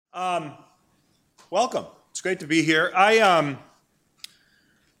Um, Welcome. It's great to be here. I've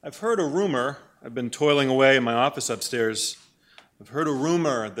heard a rumor. I've been toiling away in my office upstairs. I've heard a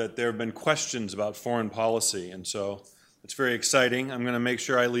rumor that there have been questions about foreign policy, and so it's very exciting. I'm going to make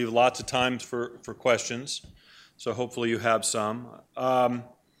sure I leave lots of time for questions, so hopefully you have some. But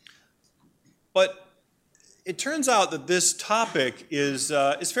it turns out that this topic is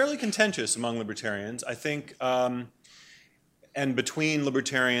fairly contentious among libertarians. I think. And between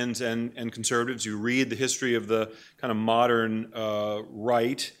libertarians and conservatives, you read the history of the kind of modern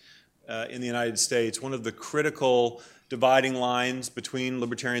right in the United States. One of the critical dividing lines between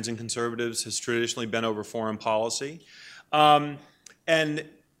libertarians and conservatives has traditionally been over foreign policy. The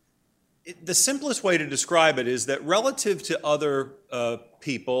simplest way to describe it is that relative to other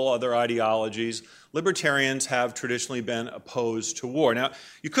people, other ideologies, libertarians have traditionally been opposed to war. Now,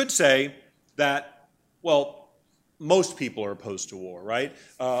 you could say that, well, most people are opposed to war, right?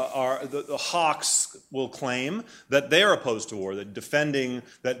 The hawks will claim that they're opposed to war,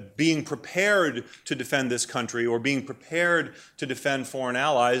 that being prepared to defend this country or being prepared to defend foreign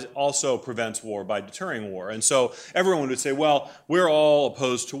allies also prevents war by deterring war. And so everyone would say, well, we're all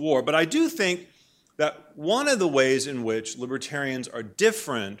opposed to war. But I do think that one of the ways in which libertarians are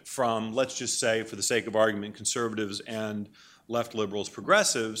different from, let's just say, for the sake of argument, conservatives and left liberals,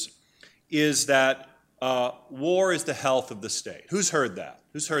 progressives, is that war is the health of the state. Who's heard that?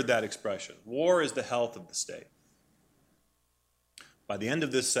 Who's heard that expression? War is the health of the state. By the end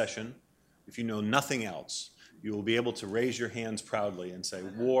of this session, if you know nothing else, you will be able to raise your hands proudly and say,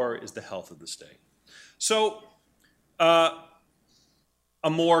 war is the health of the state. So, a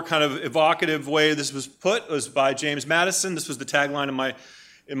more kind of evocative way this was put was by James Madison. This was the tagline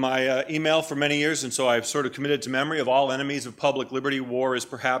in my email for many years, and so I've sort of committed to memory. Of all enemies of public liberty, war is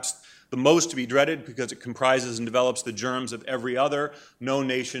perhaps the most to be dreaded because it comprises and develops the germs of every other. No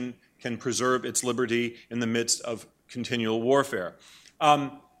nation can preserve its liberty in the midst of continual warfare.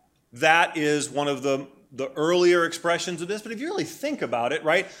 That is one of the earlier expressions of this, but if you really think about it,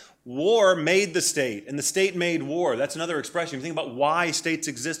 right, war made the state, and the state made war. That's another expression. If you think about why states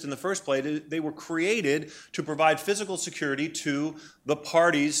exist in the first place, they were created to provide physical security to the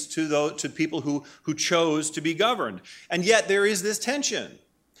parties, to people who chose to be governed. And yet there is this tension,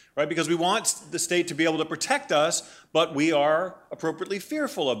 right? Because we want the state to be able to protect us, but we are appropriately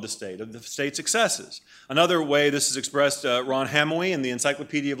fearful of the state's excesses. Another way this is expressed, Ron Hamowy in the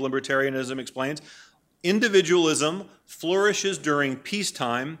Encyclopedia of Libertarianism explains, individualism flourishes during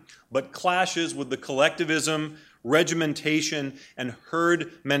peacetime, but clashes with the collectivism, regimentation, and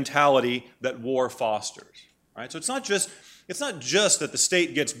herd mentality that war fosters. Right? So it's not just that the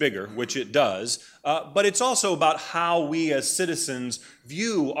state gets bigger, which it does, but it's also about how we as citizens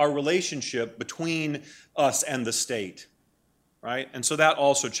view our relationship between us and the state. Right? And so that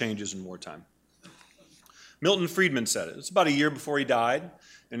also changes in wartime. Milton Friedman said it. It's about a year before he died.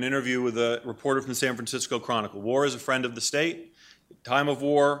 In an interview with a reporter from the San Francisco Chronicle. War is a friend of the state. In time of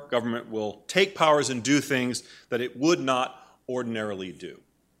war, government will take powers and do things that it would not ordinarily do.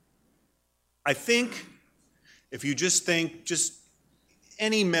 I think if you just think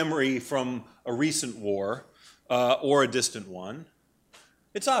any memory from a recent war or a distant one,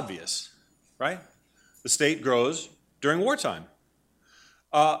 it's obvious, right? The state grows during wartime.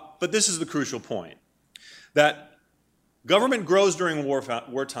 But this is the crucial point, that government grows during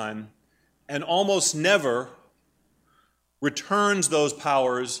wartime and almost never returns those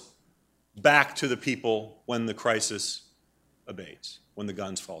powers back to the people when the crisis abates, when the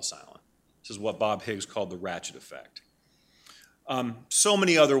guns fall silent. This is what Bob Higgs called the ratchet effect. So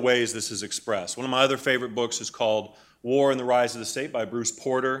many other ways this is expressed. One of my other favorite books is called War and the Rise of the State by Bruce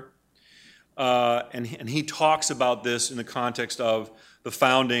Porter. And he talks about this in the context of the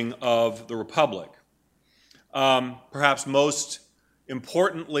founding of the Republic. Perhaps most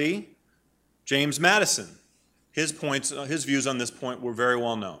importantly, James Madison. His views on this point were very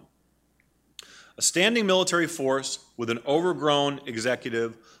well known. A standing military force with an overgrown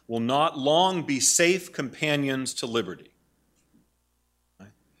executive will not long be safe companions to liberty.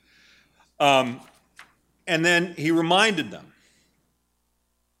 And then he reminded them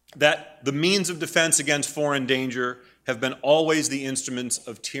that the means of defense against foreign danger have been always the instruments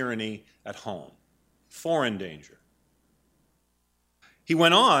of tyranny at home. Foreign danger. He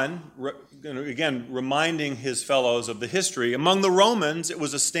went on, again, reminding his fellows of the history. Among the Romans, it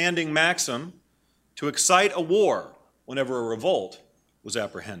was a standing maxim to excite a war whenever a revolt was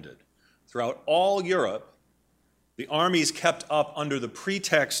apprehended. Throughout all Europe, the armies kept up under the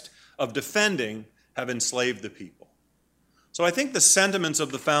pretext of defending have enslaved the people. So I think the sentiments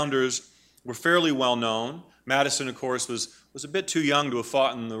of the founders were fairly well known. Madison, of course, was was a bit too young to have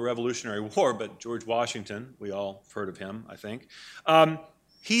fought in the Revolutionary War, but George Washington, we all have heard of him, I think,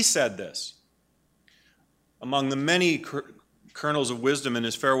 he said this. Among the many kernels of wisdom in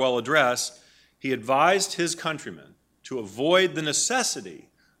his farewell address, he advised his countrymen to avoid the necessity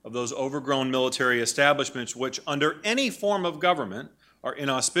of those overgrown military establishments which, under any form of government, are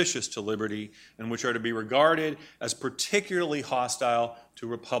inauspicious to liberty and which are to be regarded as particularly hostile to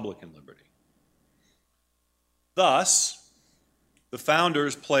republican liberty. Thus, the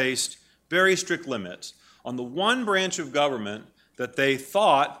founders placed very strict limits on the one branch of government that they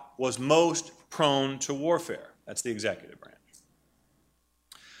thought was most prone to warfare. That's the executive branch.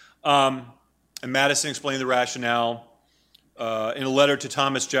 And Madison explained the rationale in a letter to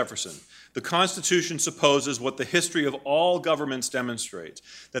Thomas Jefferson. The Constitution supposes what the history of all governments demonstrates,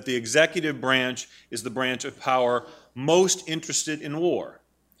 that the executive branch is the branch of power most interested in war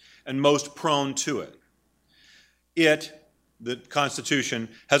and most prone to it. It, the Constitution,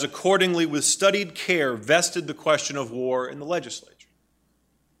 has accordingly with studied care vested the question of war in the legislature.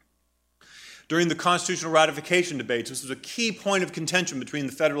 During the constitutional ratification debates, this was a key point of contention between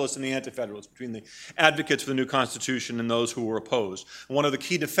the Federalists and the Anti-Federalists, between the advocates for the new Constitution and those who were opposed. And one of the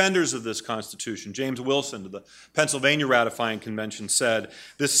key defenders of this Constitution, James Wilson, of the Pennsylvania Ratifying Convention, said,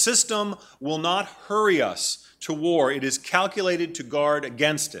 "This system will not hurry us to war. It is calculated to guard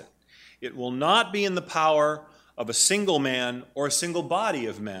against it. It will not be in the power of a single man or a single body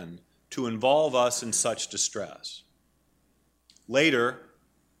of men to involve us in such distress." Later,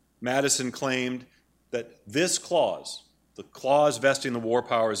 Madison claimed that this clause, the clause vesting the war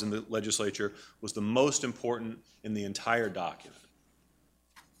powers in the legislature, was the most important in the entire document.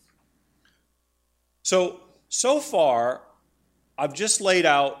 So far, I've just laid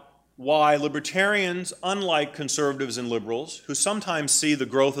out why libertarians, unlike conservatives and liberals, who sometimes see the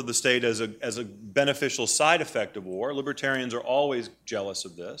growth of the state as a beneficial side effect of war, libertarians are always jealous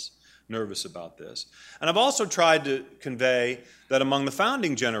of this, nervous about this. And I've also tried to convey that among the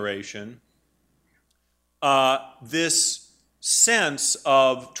founding generation, this sense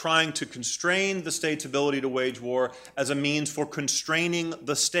of trying to constrain the state's ability to wage war as a means for constraining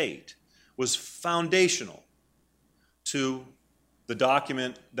the state was foundational to the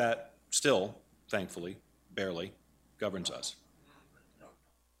document that still, thankfully, barely governs us.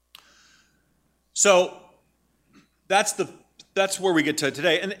 So that's where we get to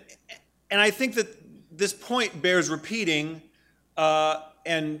today. And I think that this point bears repeating, and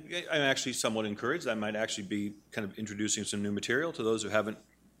I'm actually somewhat encouraged. I might actually be kind of introducing some new material to those who haven't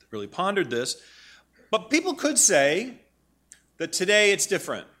really pondered this. But people could say that today it's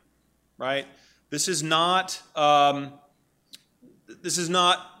different, right? This is not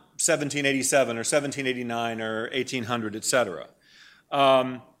 1787 or 1789 or 1800, etc.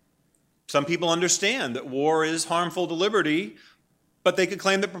 Some people understand that war is harmful to liberty, but they could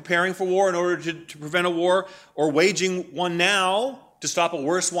claim that preparing for war in order to prevent a war or waging one now to stop a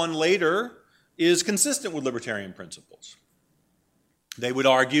worse one later is consistent with libertarian principles. They would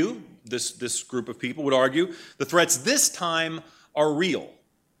argue, this group of people would argue, the threats this time are real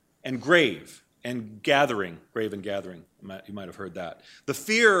and grave and gathering. You might have heard that. The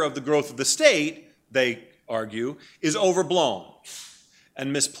fear of the growth of the state, they argue, is overblown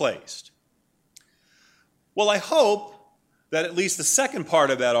and misplaced. Well, I hope that at least the second part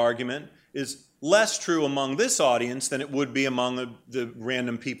of that argument is less true among this audience than it would be among the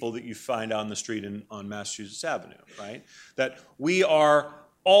random people that you find on the street on Massachusetts Avenue, right? That we are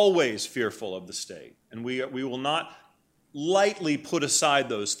always fearful of the state, and we will not lightly put aside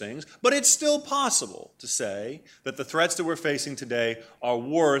those things, but it's still possible to say that the threats that we're facing today are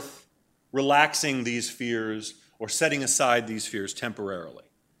worth relaxing these fears or setting aside these fears temporarily.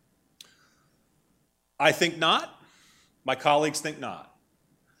 I think not. My colleagues think not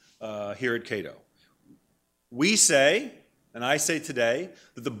here at Cato. We say, and I say today,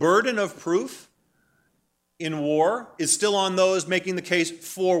 that the burden of proof in war is still on those making the case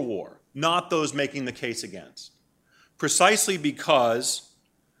for war, not those making the case against. Precisely because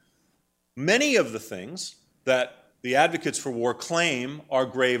many of the things that the advocates for war claim are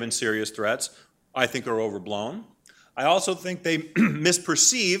grave and serious threats, I think are overblown. I also think they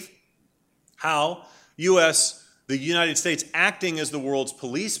misperceive how the United States acting as the world's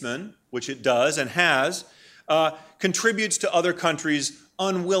policeman, which it does and has, contributes to other countries'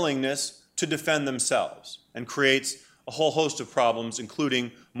 unwillingness to defend themselves and creates a whole host of problems,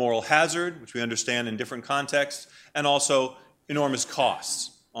 including moral hazard, which we understand in different contexts, and also enormous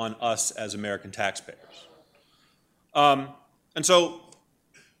costs on us as American taxpayers. And so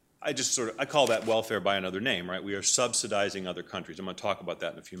I call that welfare by another name, right? We are subsidizing other countries. I'm going to talk about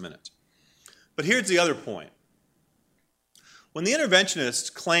that in a few minutes. But here's the other point. When the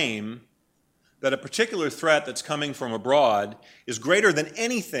interventionists claim that a particular threat that's coming from abroad is greater than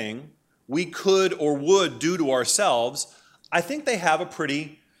anything we could or would do to ourselves, I think they have a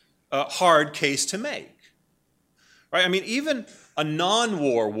pretty hard case to make. Right? I mean, even a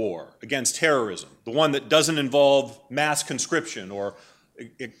non-war war against terrorism, the one that doesn't involve mass conscription or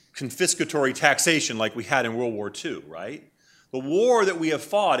confiscatory taxation like we had in World War II, right? The war that we have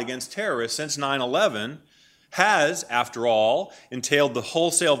fought against terrorists since 9/11 has, after all, entailed the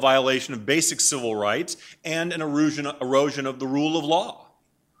wholesale violation of basic civil rights and an erosion of the rule of law,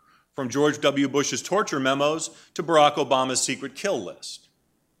 from George W. Bush's torture memos to Barack Obama's secret kill list.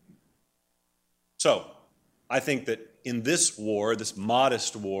 So, I think that in this war, this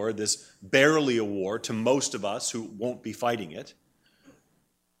modest war, this barely a war to most of us who won't be fighting it,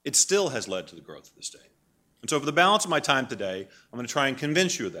 it still has led to the growth of the state. And so for the balance of my time today, I'm going to try and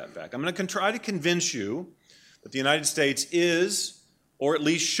convince you of that fact. I'm going to try to convince you that the United States is, or at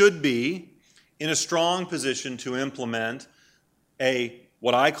least should be, in a strong position to implement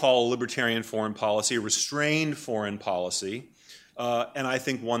what I call a libertarian foreign policy, a restrained foreign policy, and I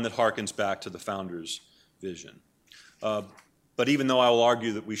think one that harkens back to the founders' vision. But even though I will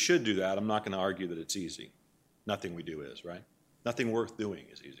argue that we should do that, I'm not going to argue that it's easy. Nothing we do is, right? Nothing worth doing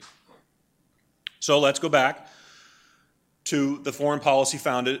is easy. So let's go back to the foreign policy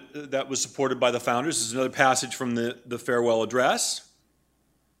that was supported by the founders. This is another passage from the farewell address.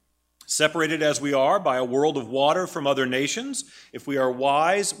 Separated as we are by a world of water from other nations, if we are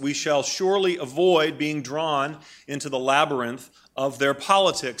wise, we shall surely avoid being drawn into the labyrinth of their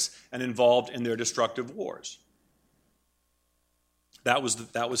politics and involved in their destructive wars. That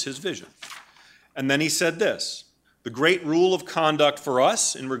was his vision. And then he said this: the great rule of conduct for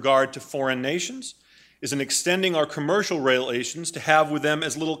us in regard to foreign nations is in extending our commercial relations to have with them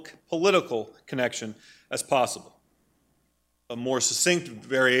as little political connection as possible. A more succinct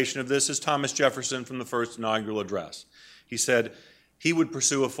variation of this is Thomas Jefferson from the first inaugural address. He said he would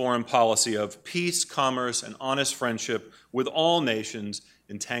pursue a foreign policy of peace, commerce, and honest friendship with all nations,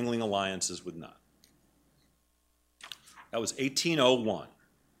 entangling alliances with none. That was 1801.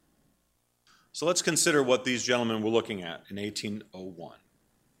 So let's consider what these gentlemen were looking at in 1801.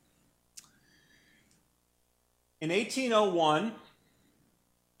 In 1801,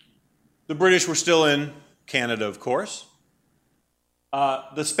 the British were still in Canada, of course.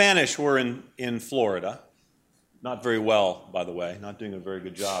 The Spanish were in Florida. Not very well, by the way. Not doing a very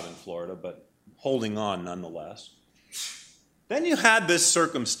good job in Florida, but holding on nonetheless. Then you had this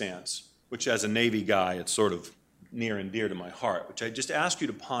circumstance, which as a Navy guy, it's sort of near and dear to my heart, which I just ask you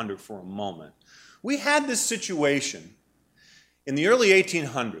to ponder for a moment. We had this situation in the early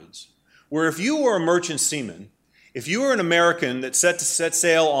 1800s where if you were a merchant seaman, if you were an American that set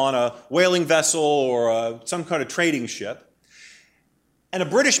sail on a whaling vessel or some kind of trading ship, and a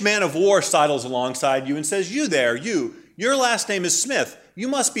British man of war sidles alongside you and says, "You there, your last name is Smith. You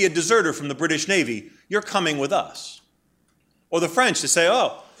must be a deserter from the British Navy. You're coming with us." Or the French to say,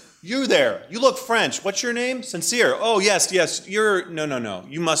 "Oh, you there, you look French. What's your name? Sincere. Oh, yes, no.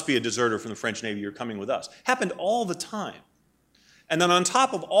 You must be a deserter from the French Navy. You're coming with us." Happened all the time. And then on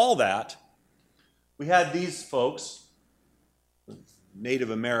top of all that, we had these folks, Native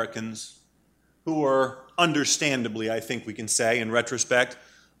Americans, who were understandably, I think we can say in retrospect,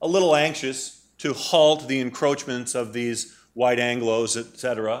 a little anxious to halt the encroachments of these white Anglos,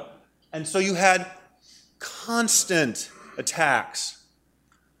 etc. And so you had constant attacks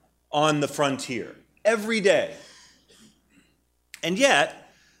on the frontier every day. And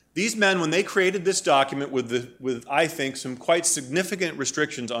yet, these men, when they created this document with I think, some quite significant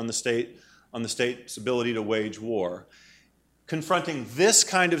restrictions on the state's ability to wage war, confronting this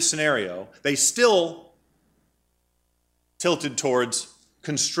kind of scenario, they still tilted towards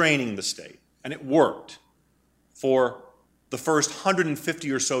constraining the state. And it worked for the first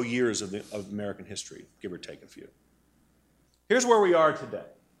 150 or so years of American history, give or take a few. Here's where we are today.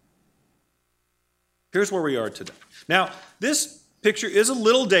 Now, this picture is a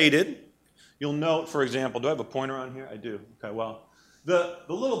little dated. You'll note, for example, do I have a pointer on here? I do. Okay, well, the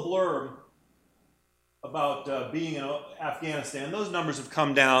little blurb about being in Afghanistan, those numbers have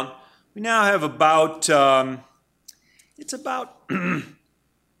come down. We now have about, it's about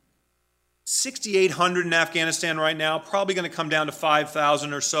 6,800 in Afghanistan right now, probably going to come down to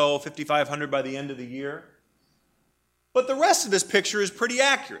 5,000 or so, 5,500 by the end of the year. But the rest of this picture is pretty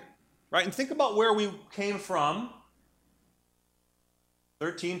accurate. Right? And think about where we came from.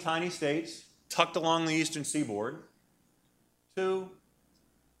 13 tiny states tucked along the eastern seaboard to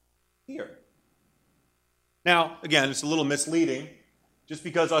here. Now, again, it's a little misleading Just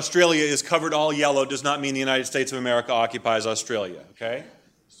because Australia is covered all yellow does not mean the United States of America occupies Australia, okay?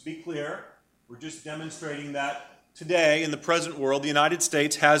 Just to be clear, we're just demonstrating that today, in the present world, the United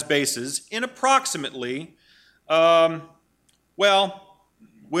States has bases in approximately, well,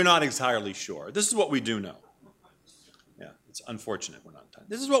 we're not entirely sure. This is what we do know. Yeah, it's unfortunate we're not in time.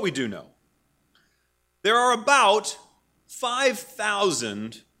 This is what we do know. There are about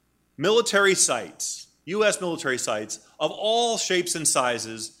 5,000 military sites, U.S. military sites, of all shapes and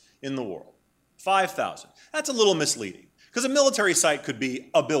sizes in the world. 5,000. That's a little misleading, because a military site could be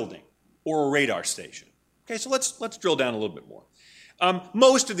a building or a radar station. Okay, so let's drill down a little bit more.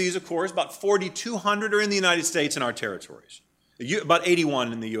 Most of these, of course, about 4,200 are in the United States and our territories. About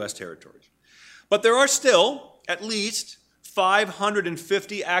 81 in the U.S. territories. But there are still at least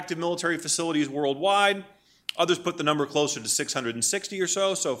 550 active military facilities worldwide. Others put the number closer to 660 or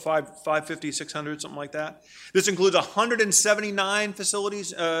so 550, 600, something like that. This includes 179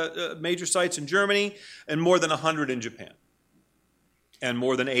 facilities, major sites in Germany, and more than 100 in Japan, and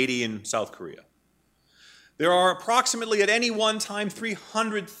more than 80 in South Korea. There are approximately at any one time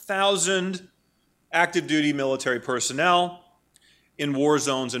 300,000 active duty military personnel in war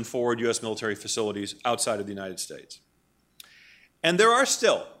zones and forward U.S. military facilities outside of the United States. And there are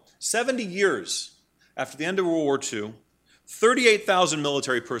still, 70 years after the end of World War II, 38,000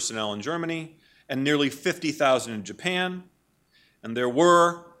 military personnel in Germany and nearly 50,000 in Japan. And there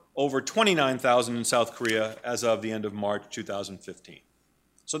were over 29,000 in South Korea as of the end of March 2015.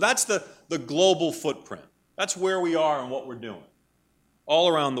 So that's the global footprint. That's where we are and what we're doing all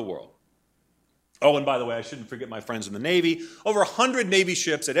around the world. Oh, and by the way, I shouldn't forget my friends in the Navy. Over 100 Navy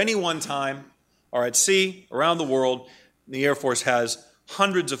ships at any one time are at sea around the world. The Air Force has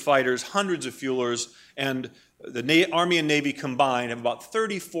hundreds of fighters, hundreds of fuelers, and the Army and Navy combined have about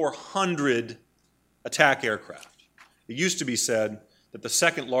 3,400 attack aircraft. It used to be said that the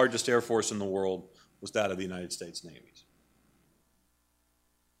second largest Air Force in the world was that of the United States Navy.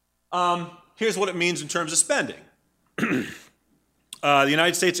 Here's what it means in terms of spending. The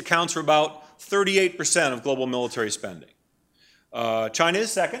United States accounts for about 38% of global military spending. China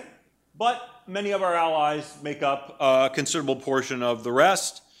is second, but many of our allies make up a considerable portion of the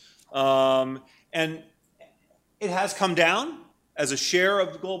rest. And it has come down as a share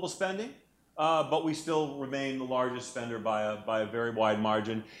of the global spending, but we still remain the largest spender by a very wide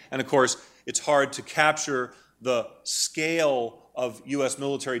margin. And of course, it's hard to capture the scale of U.S.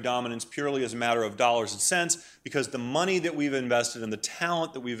 military dominance purely as a matter of dollars and cents, because the money that we've invested and the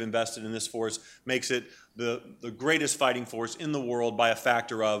talent that we've invested in this force makes it the greatest fighting force in the world by a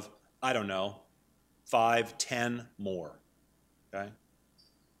factor of, I don't know, 5, 10 more. Okay?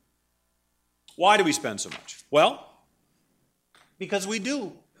 Why do we spend so much? Well, because we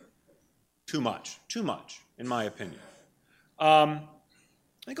do too much, in my opinion.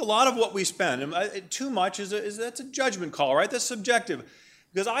 I think a lot of what we spend, and too much that's a judgment call, right? That's subjective.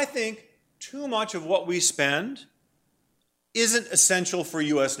 Because I think too much of what we spend isn't essential for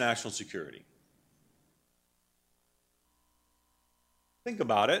U.S. national security. Think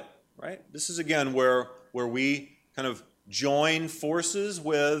about it, right? This is, again, where we kind of join forces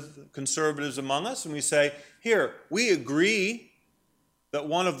with conservatives among us, and we say, here, we agree that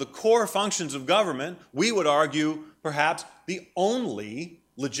one of the core functions of government, we would argue perhaps the only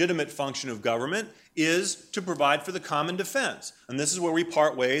legitimate function of government, is to provide for the common defense. And this is where we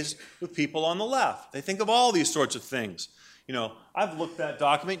part ways with people on the left. They think of all these sorts of things. You know, I've looked at that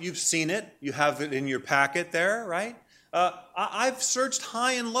document. You've seen it. You have it in your packet there, right? I've searched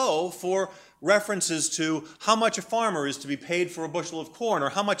high and low for references to how much a farmer is to be paid for a bushel of corn or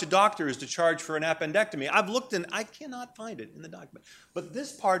how much a doctor is to charge for an appendectomy. I've looked and I cannot find it in the document. But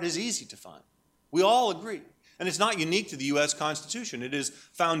this part is easy to find. We all agree. And it's not unique to the U.S. Constitution. It is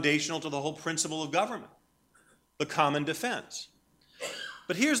foundational to the whole principle of government, the common defense.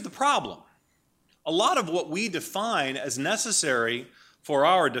 But here's the problem. A lot of what we define as necessary for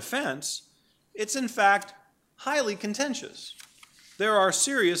our defense, it's in fact highly contentious. There are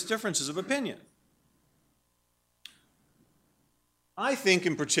serious differences of opinion. I think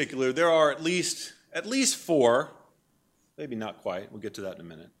in particular there are at least 4, maybe not quite, we'll get to that in a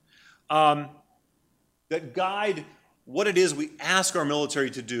minute, that guide what it is we ask our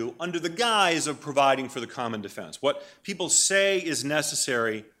military to do under the guise of providing for the common defense, what people say is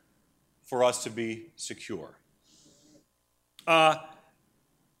necessary for us to be secure. The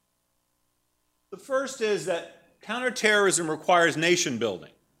first is that counterterrorism requires nation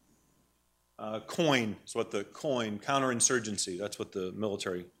building. COIN is what the COIN, counterinsurgency, that's what the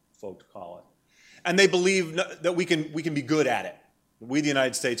military folks call it. And they believe that we can be good at it. We, the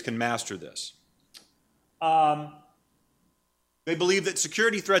United States, can master this. They believe that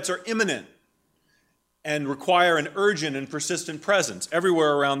security threats are imminent and require an urgent and persistent presence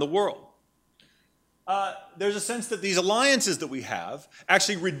everywhere around the world. There's a sense that these alliances that we have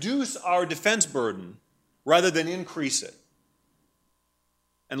actually reduce our defense burden rather than increase it.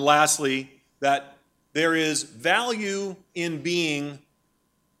 And lastly, that there is value in being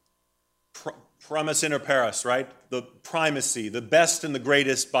primus inter pares, right? The primacy, the best and the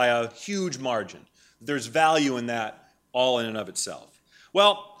greatest by a huge margin. There's value in that all in and of itself.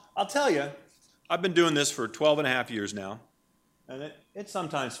 Well, I'll tell you, I've been doing this for 12 and a half years now, and it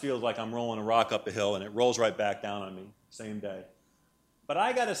sometimes feels like I'm rolling a rock up a hill and it rolls right back down on me, same day. But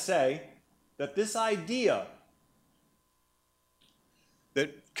I gotta say that this idea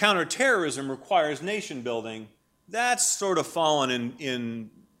that counterterrorism requires nation building, that's sort of fallen in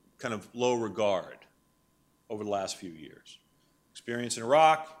kind of low regard over the last few years. Experience in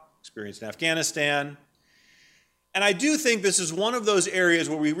Iraq, experience in Afghanistan. And I do think this is one of those areas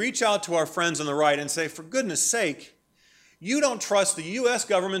where we reach out to our friends on the right and say, for goodness sake, you don't trust the U.S.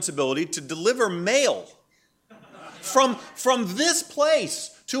 government's ability to deliver mail from this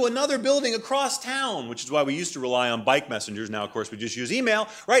place to another building across town, which is why we used to rely on bike messengers. Now, of course, we just use email,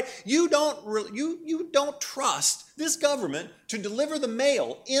 right? You don't trust this government to deliver the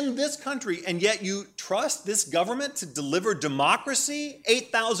mail in this country, and yet you trust this government to deliver democracy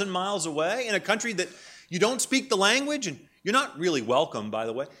 8,000 miles away in a country that you don't speak the language, and you're not really welcome, by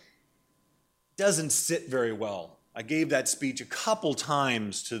the way. Doesn't sit very well. I gave that speech a couple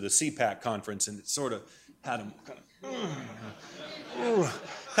times to the CPAC conference, and it sort of had them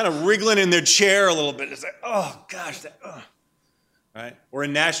kind of wriggling in their chair a little bit. It's like, oh, gosh, right? Or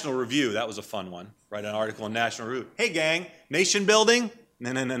in National Review, that was a fun one. Write an article in National Review. Hey, gang, nation building?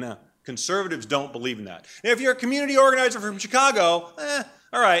 No. Conservatives don't believe in that. Now, if you're a community organizer from Chicago,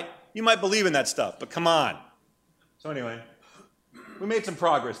 all right, you might believe in that stuff, but come on. So anyway, we made some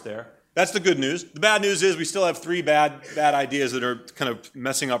progress there. That's the good news. The bad news is we still have three bad ideas that are kind of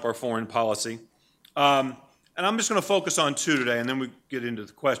messing up our foreign policy. And I'm just going to focus on two today, and then we get into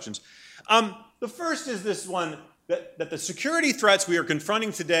the questions. The first is this one, that the security threats we are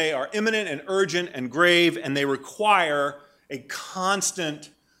confronting today are imminent and urgent and grave, and they require a constant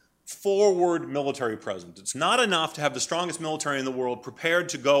forward military presence. It's not enough to have the strongest military in the world prepared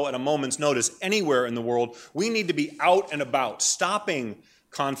to go at a moment's notice anywhere in the world. We need to be out and about, stopping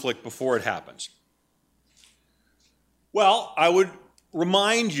conflict before it happens. Well, I would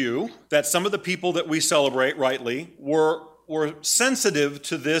remind you that some of the people that we celebrate rightly were sensitive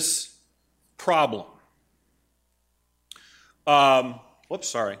to this problem. Whoops,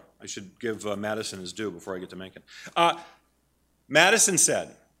 sorry. I should give Madison his due before I get to Mencken. Madison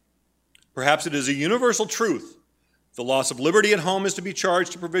said, perhaps it is a universal truth the loss of liberty at home is to be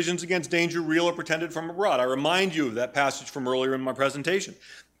charged to provisions against danger real or pretended from abroad. I remind you of that passage from earlier in my presentation.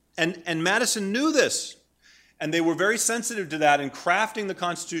 And Madison knew this, and they were very sensitive to that in crafting the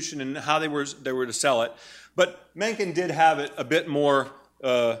Constitution and how they were to sell it. But Mencken did have it a bit more,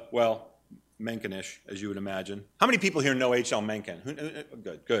 Mencken-ish, as you would imagine. How many people here know H.L. Mencken?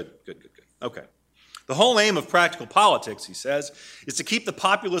 Good. Okay. The whole aim of practical politics, he says, is to keep the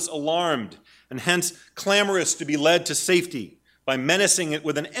populace alarmed and hence clamorous to be led to safety by menacing it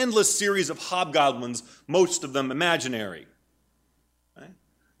with an endless series of hobgoblins, most of them imaginary. Right?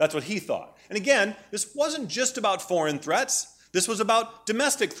 That's what he thought. And again, this wasn't just about foreign threats. This was about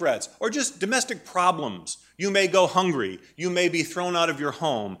domestic threats or just domestic problems. You may go hungry. You may be thrown out of your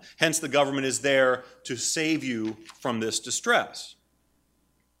home. Hence, the government is there to save you from this distress.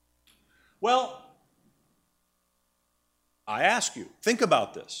 Well, I ask you, think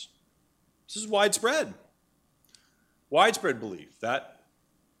about this. This is widespread belief that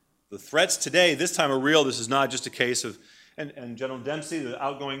the threats today, this time, are real. This is not just a case of, and General Dempsey, the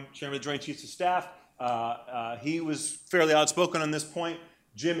outgoing chairman of the Joint Chiefs of Staff, he was fairly outspoken on this point.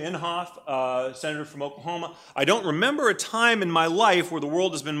 Jim Inhofe, senator from Oklahoma. I don't remember a time in my life where the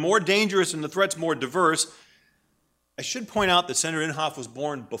world has been more dangerous and the threats more diverse. I should point out that Senator Inhofe was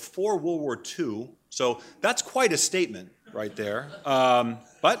born before World War II, so that's quite a statement right there.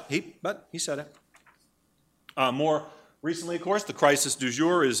 But he said it. More recently, of course, the crisis du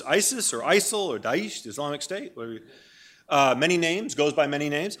jour is ISIS or ISIL or Daesh, the Islamic State. Many names, goes by many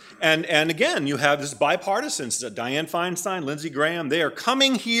names. And again, you have this bipartisans, Dianne Feinstein, Lindsey Graham. They are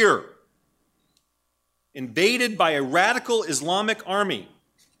coming here, invaded by a radical Islamic army.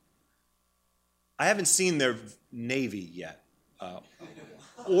 I haven't seen their navy yet.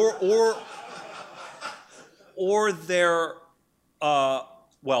 Or their,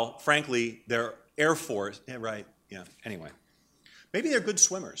 frankly, their Air Force. Yeah, right, yeah, anyway. Maybe they're good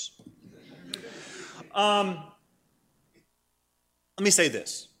swimmers. Let me say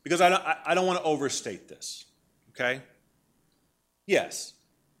this, because I don't want to overstate this, okay? Yes,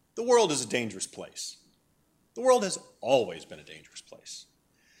 the world is a dangerous place. The world has always been a dangerous place.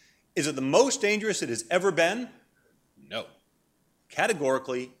 Is it the most dangerous it has ever been? No.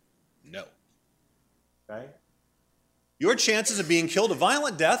 Categorically, no. Okay? Your chances of being killed a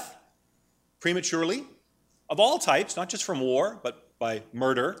violent death prematurely, of all types, not just from war, but by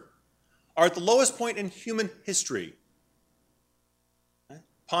murder, are at the lowest point in human history. Okay?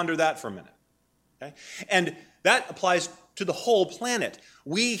 Ponder that for a minute. Okay? And that applies to the whole planet.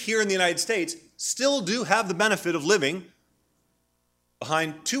 We here in the United States still do have the benefit of living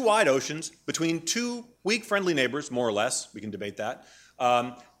behind two wide oceans, between two weak, friendly neighbors, more or less. We can debate that.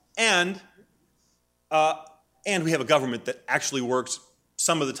 And we have a government that actually works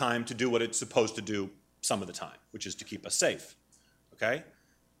some of the time to do what it's supposed to do some of the time, which is to keep us safe. Okay?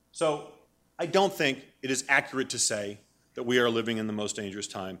 So I don't think it is accurate to say that we are living in the most dangerous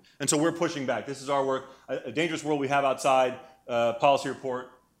time. And so we're pushing back. This is our work. A Dangerous World We Have Outside policy report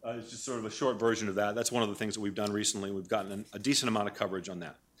is just sort of a short version of that. That's one of the things that we've done recently. We've gotten a decent amount of coverage on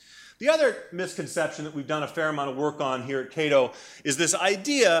that. The other misconception that we've done a fair amount of work on here at Cato is this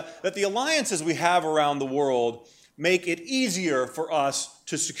idea that the alliances we have around the world make it easier for us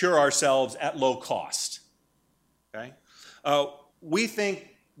to secure ourselves at low cost. Okay? We think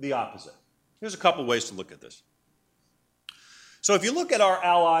the opposite. Here's a couple ways to look at this. So if you look at our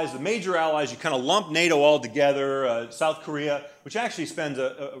allies, the major allies, you kind of lump NATO all together, South Korea, which actually spends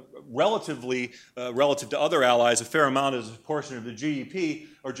relatively, relative to other allies, a fair amount as a portion of the GDP,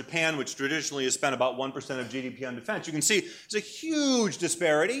 or Japan, which traditionally has spent about 1% of GDP on defense. You can see there's a huge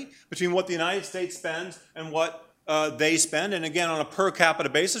disparity between what the United States spends and what they spend. And again, on a per capita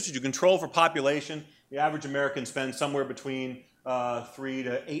basis, which you control for population, the average American spends somewhere between 3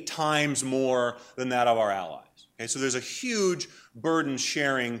 to 8 times more than that of our allies. Okay, so there's a huge burden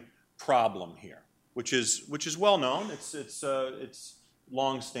sharing problem here, which is well known. It's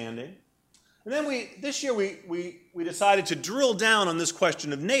long standing. And then this year we decided to drill down on this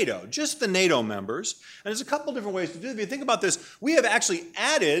question of NATO, just the NATO members. And there's a couple different ways to do it. If you think about this, we have actually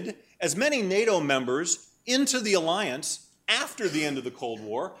added as many NATO members into the alliance after the end of the Cold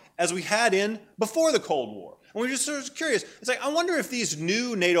War as we had in before the Cold War. And we're just sort of curious. It's like, I wonder if these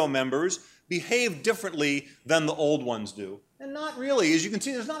new NATO members behave differently than the old ones do. And not really. As you can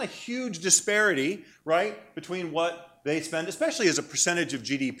see, there's not a huge disparity, right, between what they spend, especially as a percentage of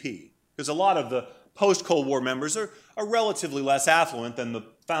GDP. Because a lot of the post-Cold War members are relatively less affluent than the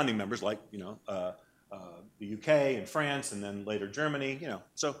founding members, like, the UK and France, and then later Germany,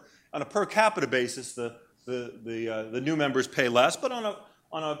 So on a per capita basis, the new members pay less, but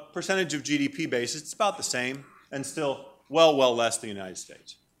on a percentage of GDP basis, it's about the same, and still well less than the United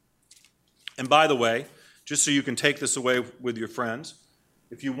States. And by the way, just so you can take this away with your friends,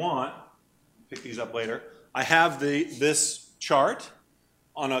 if you want, pick these up later, I have this chart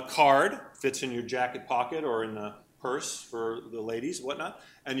on a card, fits in your jacket pocket or in the purse for the ladies, whatnot,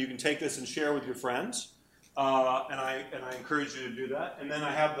 and you can take this and share with your friends. And I encourage you to do that. And then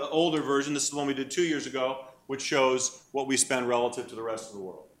I have the older version. This is the one we did 2 years ago, which shows what we spend relative to the rest of the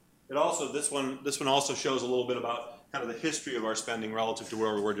world. This one also shows a little bit about kind of the history of our spending relative to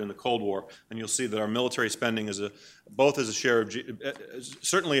where we were during the Cold War. And you'll see that our military spending both as a share of,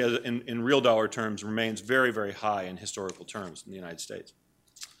 certainly in real dollar terms, remains very, very high in historical terms in the United States.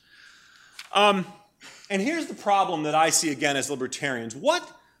 And here's the problem that I see again as libertarians.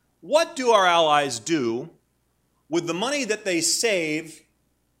 What do our allies do with the money that they save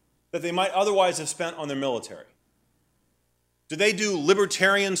that they might otherwise have spent on their military? Do they do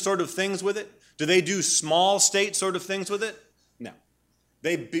libertarian sort of things with it? Do they do small state sort of things with it? No.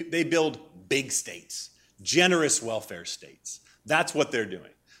 They build big states, generous welfare states. That's what they're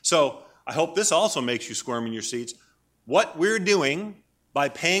doing. So I hope this also makes you squirm in your seats. What we're doing by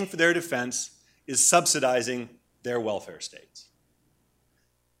paying for their defense is subsidizing their welfare states.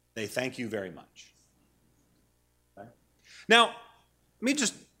 They thank you very much. Okay? Now, let me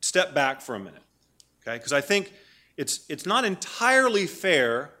just step back for a minute, okay? Because I think it's not entirely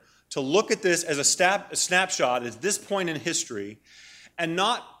fair to look at this as a snapshot at this point in history and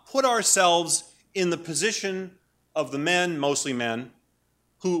not put ourselves in the position of the men, mostly men,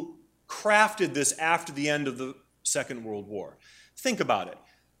 who crafted this after the end of the Second World War. Think about it.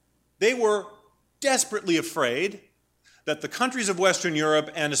 They were desperately afraid that the countries of Western Europe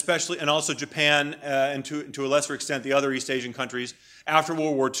and also Japan and to a lesser extent the other East Asian countries after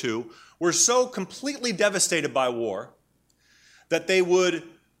World War II were so completely devastated by war that they would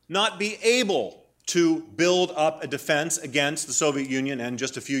not be able to build up a defense against the Soviet Union and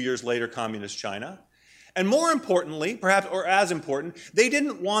just a few years later communist China, And more importantly, perhaps, or as important, they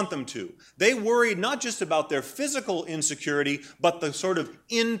didn't want them to. They worried not just about their physical insecurity, but the sort of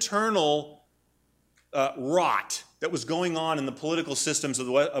internal rot that was going on in the political systems of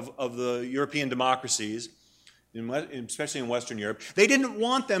the European democracies, especially in Western Europe. They didn't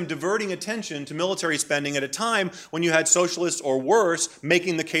want them diverting attention to military spending at a time when you had socialists, or worse,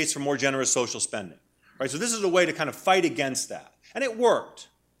 making the case for more generous social spending. Right? So this is a way to kind of fight against that. And it worked.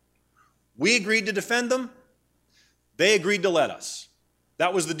 We agreed to defend them. They agreed to let us.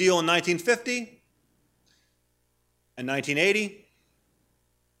 That was the deal in 1950 and 1980,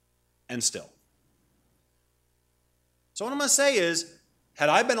 and still. So what I'm going to say is, had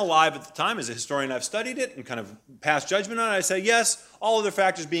I been alive at the time, as a historian I've studied it and kind of passed judgment on it, I say, yes, all other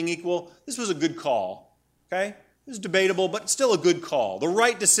factors being equal, this was a good call. Okay? It was debatable, but still a good call. The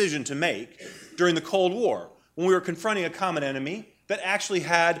right decision to make during the Cold War, when we were confronting a common enemy that actually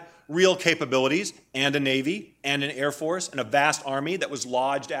had real capabilities, and a navy, and an air force, and a vast army that was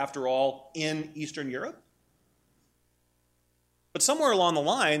lodged, after all, in Eastern Europe. But somewhere along the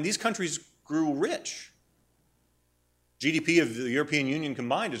line, these countries grew rich. GDP of the European Union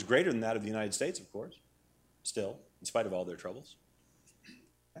combined is greater than that of the United States, of course, still, in spite of all their troubles.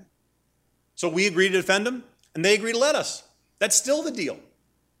 Okay. So we agreed to defend them, and they agreed to let us. That's still the deal.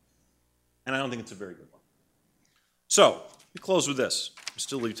 And I don't think it's a very good one. So, let me close with this.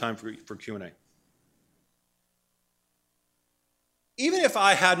 Still leave time for Q&A. Even if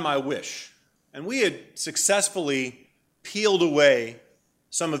I had my wish, and we had successfully peeled away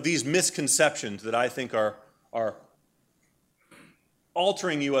some of these misconceptions that I think are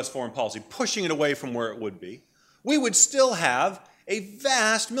altering U.S. foreign policy, pushing it away from where it would be, we would still have a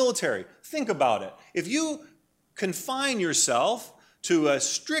vast military. Think about it. If you confine yourself to a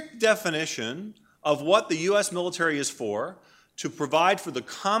strict definition of what the U.S. military is for, to provide for the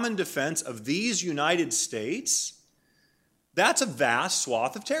common defense of these United States, that's a vast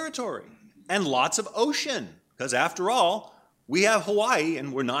swath of territory and lots of ocean. Because after all, we have Hawaii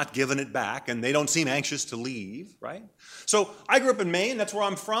and we're not giving it back, and they don't seem anxious to leave, right? So I grew up in Maine. That's where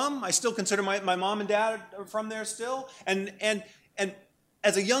I'm from. I still consider my mom and dad are from there still. And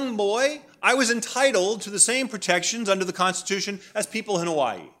as a young boy, I was entitled to the same protections under the Constitution as people in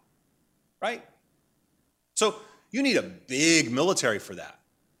Hawaii, right? So you need a big military for that.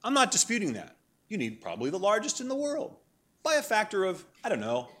 I'm not disputing that. You need probably the largest in the world by a factor of, I don't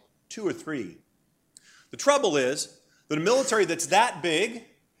know, 2 or 3. The trouble is that a military that's that big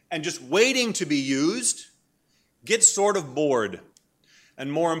and just waiting to be used gets sort of bored. And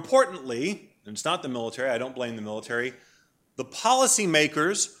more importantly, and it's not the military, I don't blame the military, the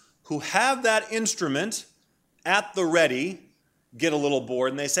policymakers who have that instrument at the ready get a little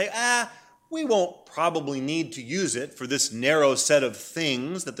bored, and they say, we won't probably need to use it for this narrow set of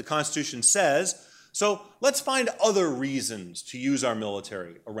things that the Constitution says, so let's find other reasons to use our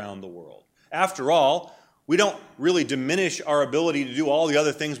military around the world. After all, we don't really diminish our ability to do all the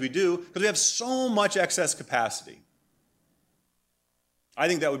other things we do because we have so much excess capacity. I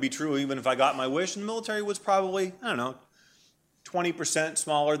think that would be true even if I got my wish, and the military was probably, 20%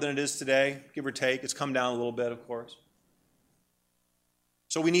 smaller than it is today, give or take. It's come down a little bit, of course.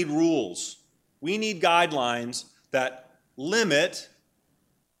 So we need rules. We need guidelines that limit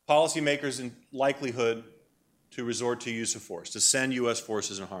policymakers' in likelihood to resort to use of force, to send U.S.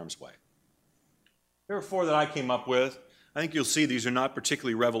 forces in harm's way. There are 4 that I came up with. I think you'll see these are not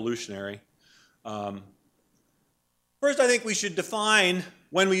particularly revolutionary. First, I think we should define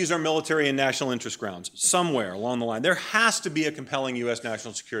when we use our military in national interest grounds, somewhere along the line. There has to be a compelling U.S.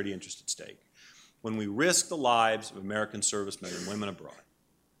 national security interest at stake when we risk the lives of American servicemen and women abroad.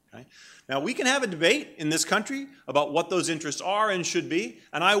 Okay? Now, we can have a debate in this country about what those interests are and should be,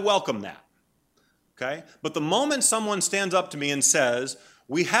 and I welcome that. Okay? But the moment someone stands up to me and says,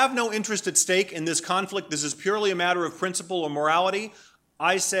 we have no interest at stake in this conflict, this is purely a matter of principle or morality,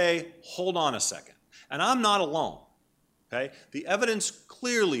 I say, hold on a second. And I'm not alone. Okay? The evidence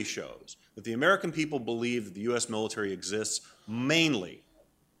clearly shows that the American people believe that the U.S. military exists mainly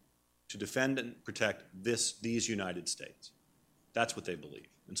to defend and protect these United States. That's what they believe.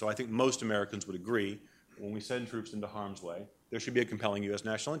 And so I think most Americans would agree that when we send troops into harm's way, there should be a compelling U.S.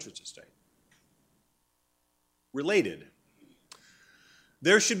 national interest at stake. Related,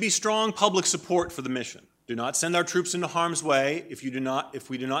 there should be strong public support for the mission. Do not send our troops into harm's way if we do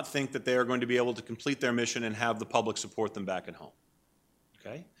not think that they are going to be able to complete their mission and have the public support them back at home.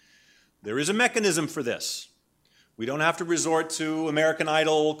 Okay? There is a mechanism for this. We don't have to resort to American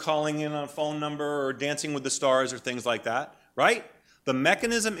Idol calling in on a phone number or Dancing with the Stars or things like that, right? The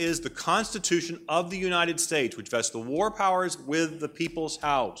mechanism is the Constitution of the United States, which vests the war powers with the people's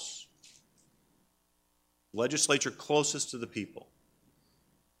house. Legislature closest to the people.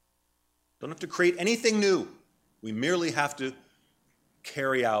 Don't have to create anything new. We merely have to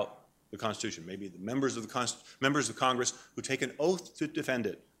carry out the Constitution. Maybe the members of Congress who take an oath to defend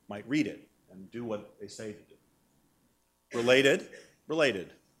it might read it and do what they say to do.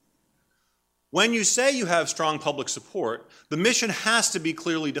 Related. When you say you have strong public support, the mission has to be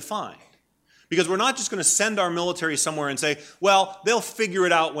clearly defined. Because we're not just going to send our military somewhere and say, well, they'll figure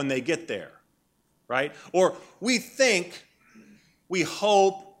it out when they get there, right? Or we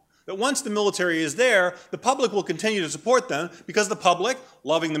hope that once the military is there, the public will continue to support them because the public,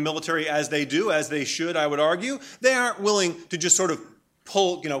 loving the military as they do, as they should, I would argue, they aren't willing to just sort of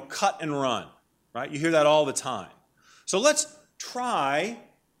cut and run, right? You hear that all the time. So let's try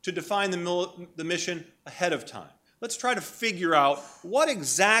to define the mission ahead of time. Let's try to figure out what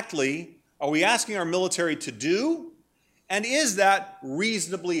exactly are we asking our military to do, and is that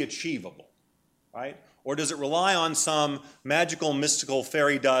reasonably achievable, right? Or does it rely on some magical, mystical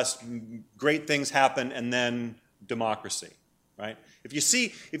fairy dust, great things happen, and then democracy, right? If you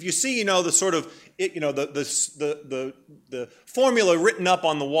see, the sort of, the formula written up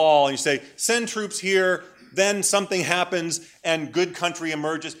on the wall, and you say, send troops here, then something happens, and good country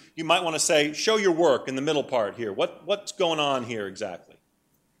emerges, you might want to say, show your work in the middle part here. What's going on here exactly?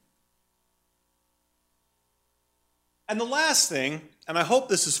 And the last thing, and I hope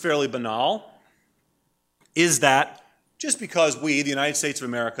this is fairly banal, is that just because we, the United States of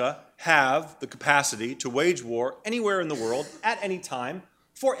America, have the capacity to wage war anywhere in the world, at any time,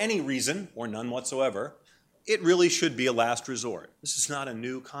 for any reason, or none whatsoever, it really should be a last resort. This is not a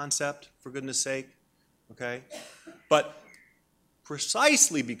new concept, for goodness sake, okay? But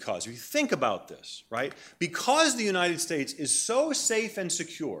precisely because, if you think about this, right, because the United States is so safe and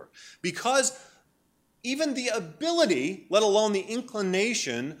secure, because even the ability, let alone the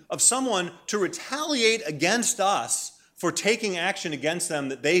inclination of someone to retaliate against us for taking action against them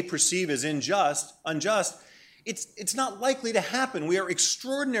that they perceive as unjust, it's not likely to happen. We are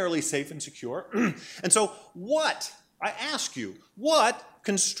extraordinarily safe and secure. And so I ask you, what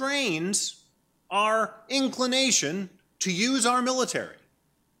constrains our inclination to use our military?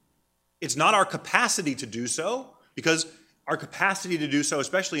 It's not our capacity to do so, because our capacity to do so,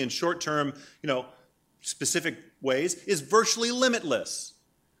 especially in short-term, specific ways, is virtually limitless.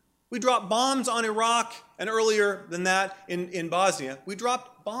 We dropped bombs on Iraq, and earlier than that in Bosnia. We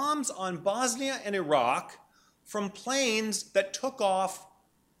dropped bombs on Bosnia and Iraq from planes that took off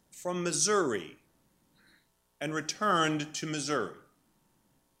from Missouri and returned to Missouri.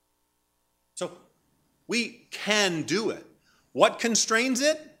 So we can do it. What constrains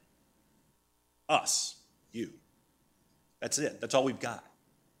it? Us, you. That's it. That's all we've got.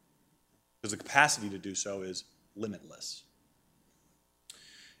 Because the capacity to do so is limitless.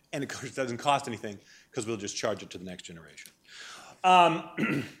 And of course, it doesn't cost anything because we'll just charge it to the next generation. All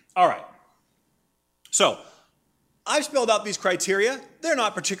right. So I've spelled out these criteria. They're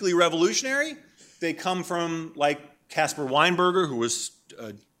not particularly revolutionary. They come from, like, Caspar Weinberger, who was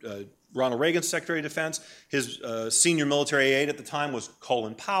Ronald Reagan's Secretary of Defense. His senior military aide at the time was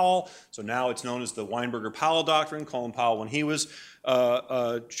Colin Powell. So now it's known as the Weinberger-Powell Doctrine. Colin Powell, when he was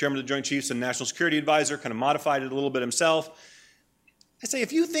chairman of the Joint Chiefs and National Security Advisor, kind of modified it a little bit himself. I say,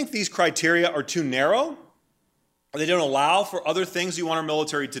 if you think these criteria are too narrow, or they don't allow for other things you want our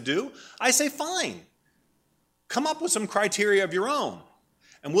military to do, I say, fine. Come up with some criteria of your own,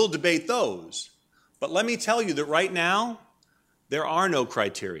 and we'll debate those. But let me tell you that right now, there are no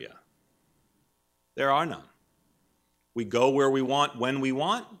criteria. There are none. We go where we want, when we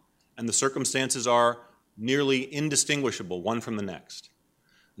want, and the circumstances are nearly indistinguishable one from the next.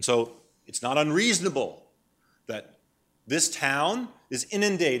 And so it's not unreasonable that this town is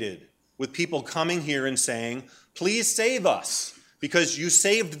inundated with people coming here and saying, please save us, because you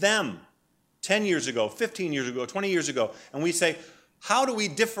saved them 10 years ago, 15 years ago, 20 years ago. And we say, how do we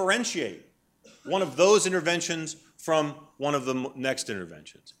differentiate one of those interventions from one of the next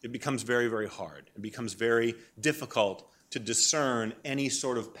interventions? It becomes very, very hard. It becomes very difficult to discern any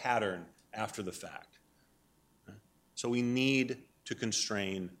sort of pattern after the fact. So we need to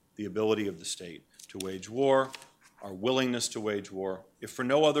constrain the ability of the state to wage war, our willingness to wage war, if for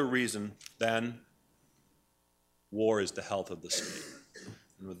no other reason than war is the health of the state.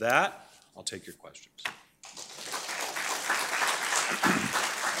 And with that, I'll take your questions.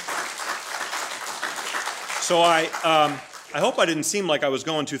 So I hope I didn't seem like I was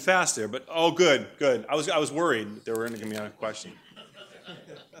going too fast there, but oh, good. I was worried that there were going to be a question.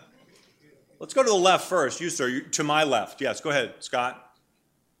 Let's go to the left first. You, sir, to my left. Yes, go ahead, Scott.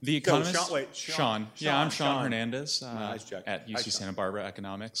 The No, Economist. Sean. Yeah, I'm Sean Sean. Hernandez Nice, Jack. at Hi, UC Sean. Santa Barbara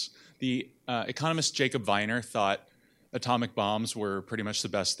Economics. The economist Jacob Viner thought atomic bombs were pretty much the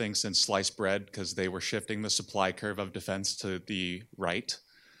best thing since sliced bread because they were shifting the supply curve of defense to the right.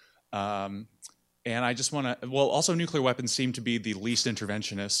 And I just want to, well, also nuclear weapons seem to be the least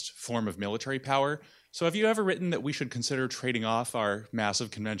interventionist form of military power. So have you ever written that we should consider trading off our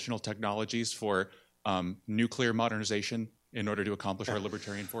massive conventional technologies for nuclear modernization in order to accomplish our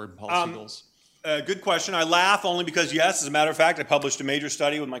libertarian foreign policy goals? Good question. I laugh only because, yes, as a matter of fact, I published a major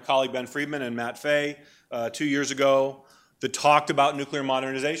study with my colleague Ben Friedman and Matt Fay 2 years ago that talked about nuclear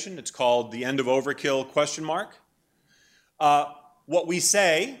modernization. It's called The End of Overkill ? What we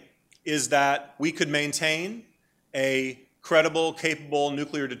say is that we could maintain a credible, capable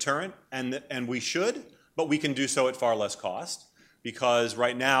nuclear deterrent, and we should, but we can do so at far less cost. Because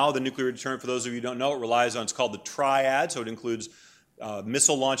right now, the nuclear deterrent, for those of you who don't know, it relies on, it's called the triad, so it includes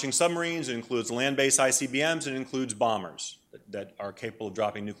missile-launching submarines, it includes land-based ICBMs, and it includes bombers that are capable of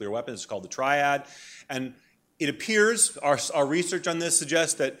dropping nuclear weapons. It's called the triad. And it appears, our research on this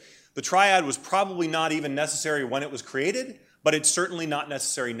suggests that the triad was probably not even necessary when it was created, but it's certainly not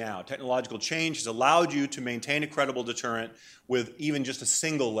necessary now. Technological change has allowed you to maintain a credible deterrent with even just a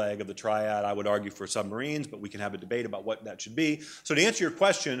single leg of the triad. I would argue for submarines, but we can have a debate about what that should be. So to answer your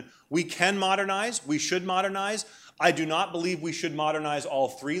question, we can modernize, we should modernize. I do not believe we should modernize all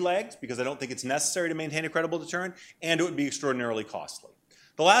 3 legs because I don't think it's necessary to maintain a credible deterrent, and it would be extraordinarily costly.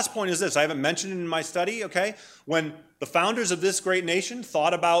 The last point is this, I haven't mentioned it in my study, okay? When the founders of this great nation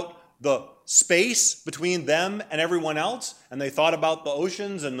thought about the space between them and everyone else, and they thought about the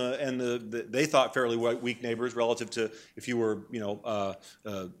oceans and they thought fairly weak neighbors relative to if you were,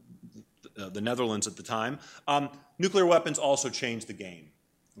 the Netherlands at the time. Nuclear weapons also changed the game,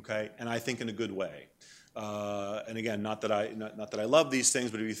 okay, and I think in a good way. And again, not that I love these things,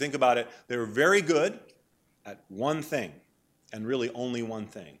 but if you think about it, they were very good at one thing, and really only one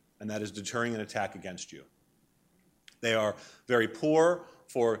thing, and that is deterring an attack against you. They are very poor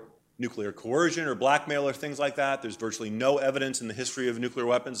for nuclear coercion or blackmail or things like that. There's virtually no evidence in the history of nuclear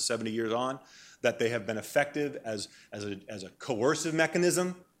weapons, 70 years on, that they have been effective as a coercive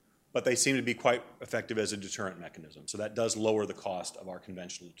mechanism, but they seem to be quite effective as a deterrent mechanism. So that does lower the cost of our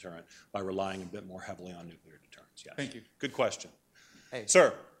conventional deterrent by relying a bit more heavily on nuclear deterrence. Yes. Thank you. Good question. Hey.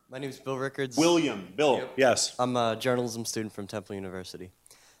 Sir. My name is Bill Rickards. Bill, yep. Yes. I'm a journalism student from Temple University.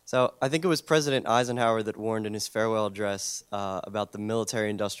 So I think it was President Eisenhower that warned in his farewell address about the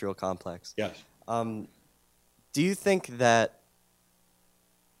military-industrial complex. Yes. Do you think that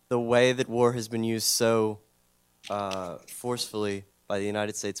the way that war has been used so forcefully by the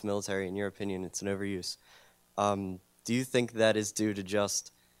United States military, in your opinion, it's an overuse, do you think that is due to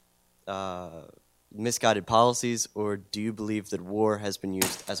just misguided policies, or do you believe that war has been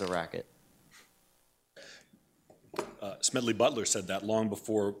used as a racket? Smedley Butler said that long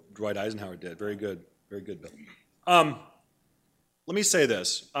before Dwight Eisenhower did. Very good, Bill. Let me say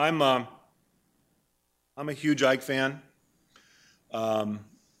this: I'm a huge Ike fan,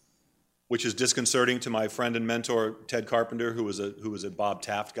 which is disconcerting to my friend and mentor Ted Carpenter, who was a Bob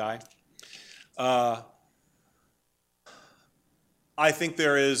Taft guy. I think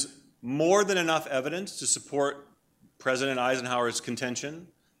there is more than enough evidence to support President Eisenhower's contention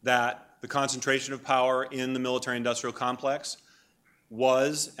that the concentration of power in the military-industrial complex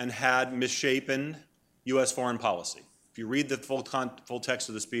was and had misshapen U.S. foreign policy. If you read the full text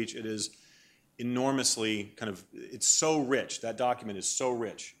of the speech, it is enormously it's so rich, that document is so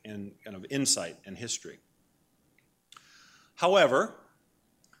rich in kind of insight and history. However,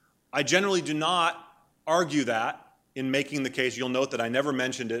 I generally do not argue that in making the case. You'll note that I never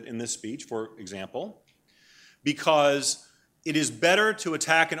mentioned it in this speech, for example, because it is better to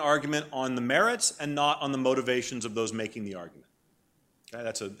attack an argument on the merits and not on the motivations of those making the argument. Okay?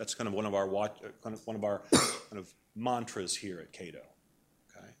 That's kind of one of our mantras here at Cato.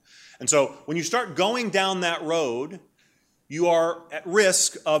 Okay? And so when you start going down that road, you are at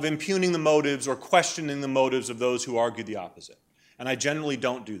risk of impugning the motives or questioning the motives of those who argue the opposite. And I generally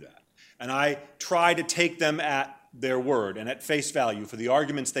don't do that. And I try to take them at their word and at face value for the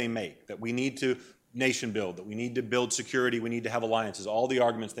arguments they make, that we need to nation build, that we need to build security, we need to have alliances, all the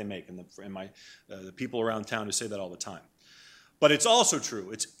arguments they make, and the people around town who say that all the time. But it's also true,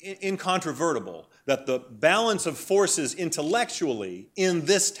 it's incontrovertible, that the balance of forces intellectually in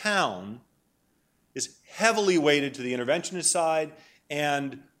this town is heavily weighted to the interventionist side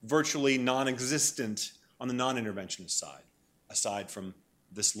and virtually non-existent on the non-interventionist side, aside from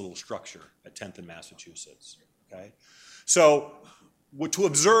this little structure at 10th and Massachusetts. Okay? So to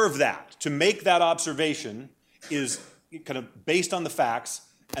observe that, to make that observation is kind of based on the facts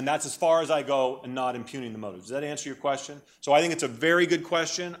and that's as far as I go and not impugning the motives. Does that answer your question? So I think it's a very good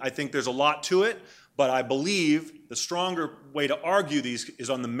question. I think there's a lot to it, but I believe the stronger way to argue these is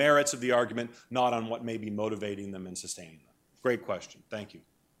on the merits of the argument, not on what may be motivating them and sustaining them. Great question. Thank you.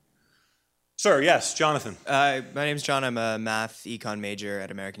 Sir, yes, Jonathan. My name's John. I'm a math econ major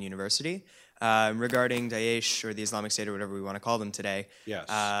at American University. Regarding Daesh or the Islamic State or whatever we want to call them today. Yes.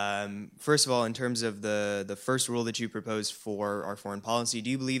 First of all, in terms of the first rule that you proposed for our foreign policy,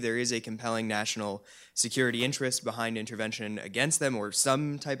 do you believe there is a compelling national security interest behind intervention against them or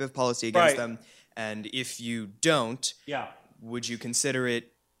some type of policy against them? And if you don't, would you consider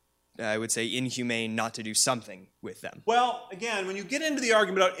it, I would say, inhumane not to do something with them? Well, again, when you get into the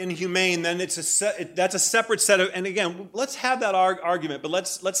argument about inhumane, then that's a separate set of, and again, let's have that argument, but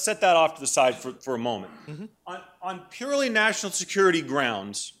let's set that off to the side for a moment. Mm-hmm. On purely national security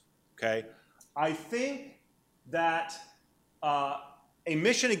grounds, okay, I think that a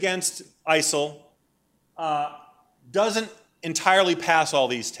mission against ISIL doesn't entirely pass all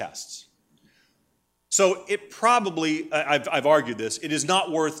these tests. So it probably, I've argued this, it is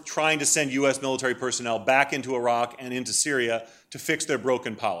not worth trying to send U.S. military personnel back into Iraq and into Syria to fix their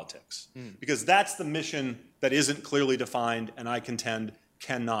broken politics. Because that's the mission that isn't clearly defined and I contend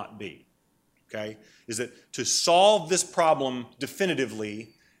cannot be. Okay? Is that to solve this problem definitively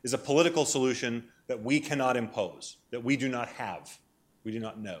is a political solution that we cannot impose, that we do not have, we do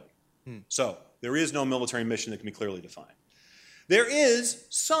not know. So there is no military mission that can be clearly defined. There is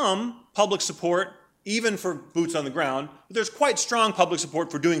some public support even for boots on the ground, but there's quite strong public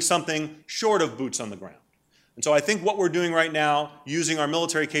support for doing something short of boots on the ground. And so I think what we're doing right now, using our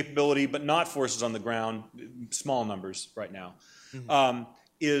military capability, but not forces on the ground, small numbers right now,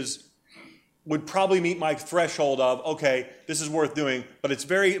 would probably meet my threshold of, okay, this is worth doing, but it's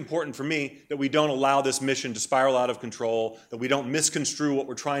very important for me that we don't allow this mission to spiral out of control, that we don't misconstrue what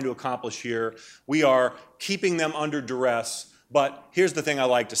we're trying to accomplish here. We are keeping them under duress, but here's the thing I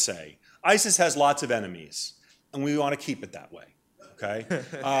like to say. ISIS has lots of enemies, and we want to keep it that way, okay?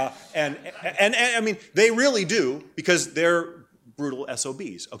 And I mean, they really do, because they're brutal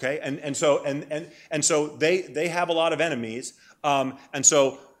SOBs, okay? And so they have a lot of enemies, and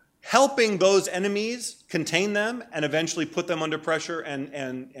so helping those enemies, contain them, and eventually put them under pressure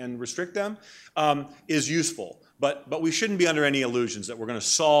and restrict them is useful. But we shouldn't be under any illusions that we're going to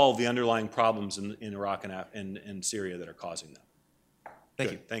solve the underlying problems in Iraq and Syria that are causing them.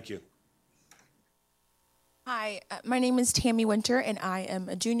 Thank you. Thank you. Hi, my name is Tammy Winter, and I am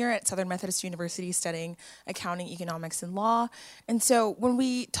a junior at Southern Methodist University studying accounting, economics, and law. And so when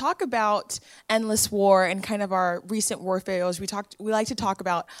we talk about endless war and kind of our recent war failures, we like to talk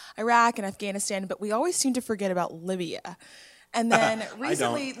about Iraq and Afghanistan, but we always seem to forget about Libya. And then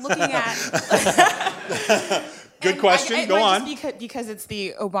recently looking at... Good question. Go on. Because it's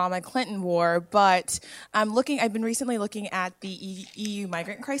the Obama-Clinton war, but I've been recently looking at the EU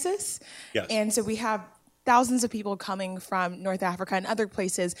migrant crisis. Yes. And so we have thousands of people coming from North Africa and other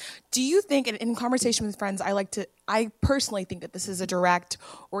places. Do you think, in conversation with friends, I personally think that this is a direct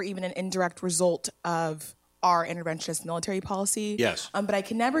or even an indirect result of our interventionist military policy? Yes. But I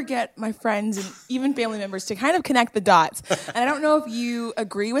can never get my friends and even family members to kind of connect the dots. And I don't know if you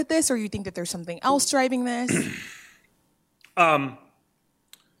agree with this or you think that there's something else driving this.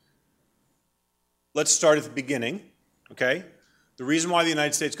 Let's start at the beginning, okay? The reason why the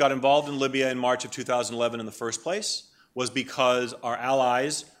United States got involved in Libya in March of 2011 in the first place was because our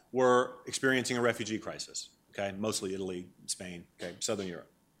allies were experiencing a refugee crisis, okay? Mostly Italy, Spain, okay, Southern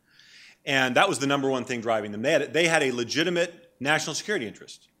Europe. And that was the number one thing driving them. They had a legitimate national security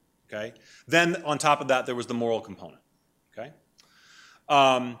interest, okay? Then on top of that, there was the moral component, okay?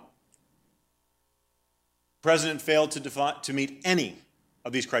 President failed to meet any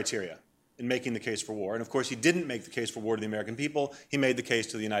of these criteria in making the case for war. And of course, he didn't make the case for war to the American people. He made the case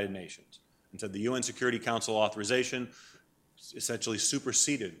to the United Nations and said the UN Security Council authorization essentially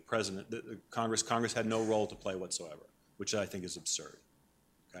superseded Congress. Congress had no role to play whatsoever, which I think is absurd.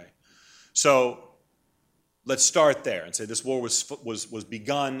 Okay, so let's start there and say this war was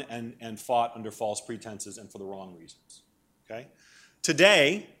begun and fought under false pretenses and for the wrong reasons. Okay,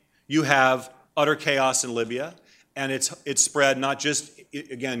 today you have utter chaos in Libya. And it's spread not just,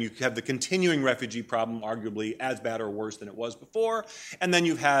 again, you have the continuing refugee problem, arguably as bad or worse than it was before. And then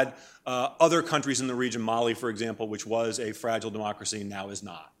you've had other countries in the region, Mali, for example, which was a fragile democracy and now is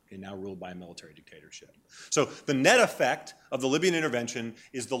not, okay, now ruled by a military dictatorship. So the net effect of the Libyan intervention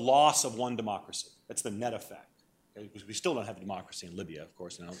is the loss of one democracy. That's the net effect. Okay? Because we still don't have a democracy in Libya, of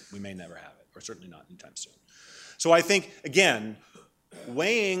course, and we may never have it, or certainly not anytime soon. So I think, again,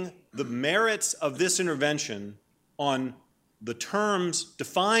 weighing the merits of this intervention on the terms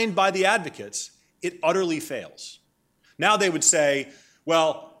defined by the advocates, it utterly fails. Now they would say,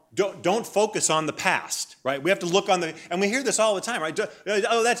 well, don't focus on the past, right? We have to look on the, and we hear this all the time, right?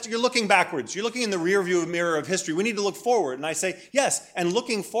 Oh, you're looking backwards. You're looking in the rear view mirror of history. We need to look forward. And I say, yes, and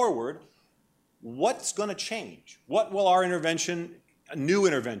looking forward, what's going to change? What will our intervention, a new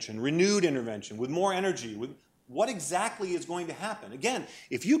intervention, renewed intervention, with more energy, what exactly is going to happen? Again,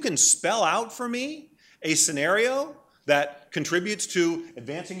 if you can spell out for me a scenario that contributes to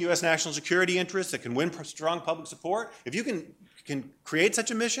advancing U.S. national security interests, that can win strong public support, if you can create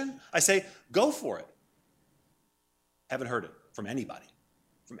such a mission, I say, go for it. Haven't heard it from anybody,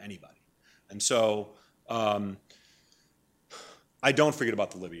 And so I don't forget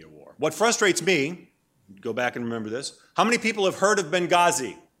about the Libya war. What frustrates me, go back and remember this, how many people have heard of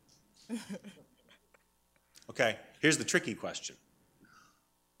Benghazi? Okay, here's the tricky question.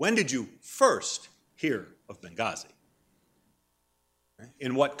 When did you first hear of Benghazi?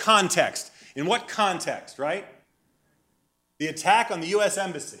 In what context? In what context, right? The attack on the U.S.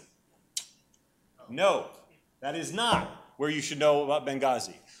 Embassy. No, that is not where you should know about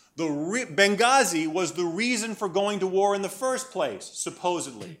Benghazi. Benghazi was the reason for going to war in the first place,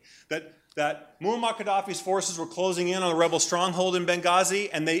 supposedly. That Muammar Gaddafi's forces were closing in on a rebel stronghold in Benghazi,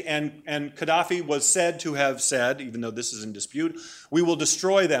 and Gaddafi was said to have said, even though this is in dispute, we will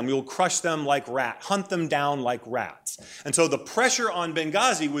destroy them, we will crush them like rats, hunt them down like rats. And so the pressure on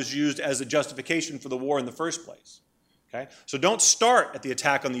Benghazi was used as a justification for the war in the first place. Okay? So don't start at the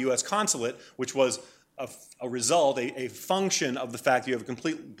attack on the U.S. consulate, which was a result, a function of the fact that you have a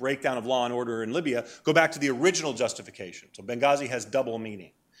complete breakdown of law and order in Libya. Go back to the original justification. So Benghazi has double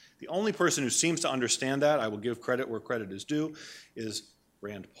meaning. The only person who seems to understand that, I will give credit where credit is due, is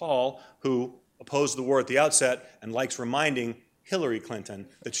Rand Paul, who opposed the war at the outset and likes reminding Hillary Clinton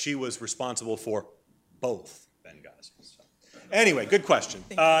that she was responsible for both Benghazis. So, anyway, good question.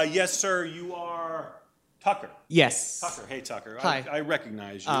 Yes, sir, you are Tucker. Yes. Tucker. Hey, Tucker. Hi. I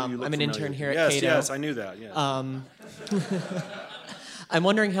recognize you. You look I'm an familiar. intern here at Yes, Cato. yes, I knew that. Yes. I'm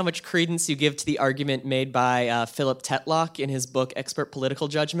wondering how much credence you give to the argument made by Philip Tetlock in his book Expert Political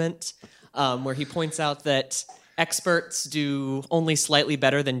Judgment, where he points out that experts do only slightly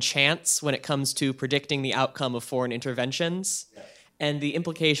better than chance when it comes to predicting the outcome of foreign interventions. And the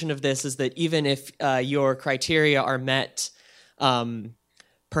implication of this is that even if your criteria are met,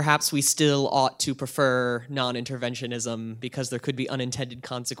 perhaps we still ought to prefer non-interventionism because there could be unintended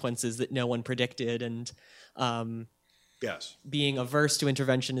consequences that no one predicted, and Yes. being averse to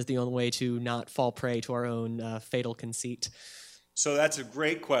intervention is the only way to not fall prey to our own fatal conceit. So that's a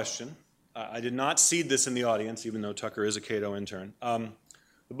great question. I did not seed this in the audience, even though Tucker is a Cato intern. The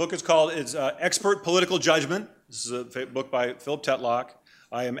book is called Expert Political Judgment. This is a book by Philip Tetlock.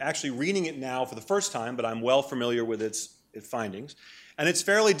 I am actually reading it now for the first time, but I'm well familiar with its findings. And it's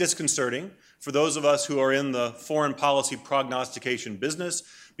fairly disconcerting for those of us who are in the foreign policy prognostication business,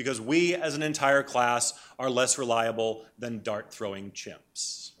 because we as an entire class are less reliable than dart-throwing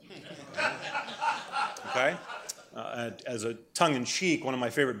chimps. Okay? As a tongue-in-cheek, one of my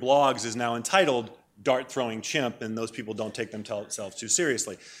favorite blogs is now entitled Dart-Throwing Chimp, and those people don't take themselves too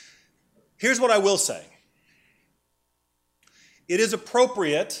seriously. Here's what I will say. It is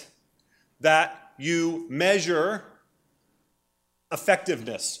appropriate that you measure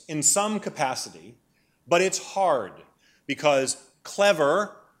effectiveness in some capacity, but it's hard because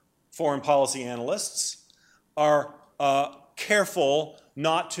clever foreign policy analysts are careful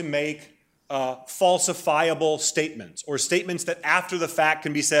not to make falsifiable statements, or statements that after the fact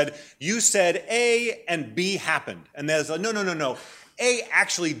can be said, you said A and B happened. And there's a no. A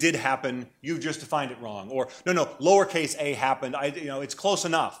actually did happen, you've just defined it wrong. Or no, lowercase a happened, it's close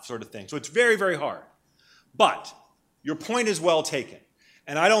enough sort of thing. So it's very, very hard. But your point is well taken.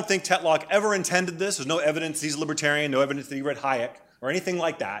 And I don't think Tetlock ever intended this. There's no evidence he's a libertarian, no evidence that he read Hayek or anything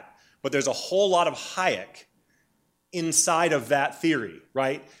like that. But there's a whole lot of Hayek inside of that theory,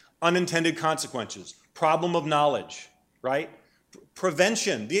 right? Unintended consequences, problem of knowledge, right?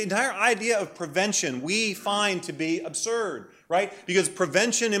 Prevention, the entire idea of prevention we find to be absurd, right? Because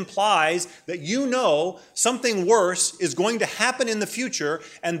prevention implies that you know something worse is going to happen in the future,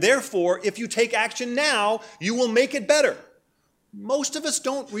 and therefore, if you take action now, you will make it better. Most of us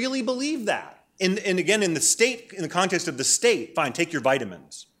don't really believe that. And again, in the context of the state, fine, take your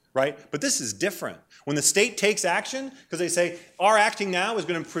vitamins, right? But this is different. When the state takes action, because they say, our acting now is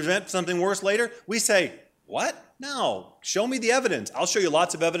going to prevent something worse later, we say, what? No, show me the evidence. I'll show you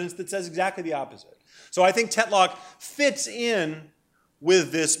lots of evidence that says exactly the opposite. So I think Tetlock fits in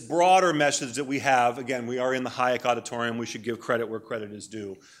with this broader message that we have. Again, we are in the Hayek auditorium. We should give credit where credit is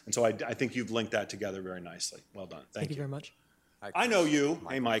due. And so I think you've linked that together very nicely. Well done. Thank you very much. I know you.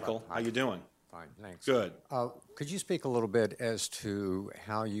 Hey, Michael. Michael. How you doing? Fine, thanks. Good. Could you speak a little bit as to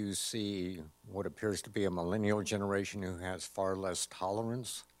how you see what appears to be a millennial generation who has far less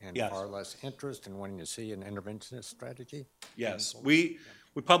tolerance and Yes. far less interest in wanting to see an interventionist strategy? Yes. We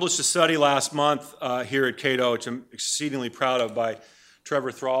published a study last month here at Cato, which I'm exceedingly proud of, by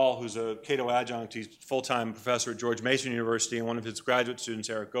Trevor Thrall, who's a Cato adjunct. He's full-time professor at George Mason University, and one of his graduate students,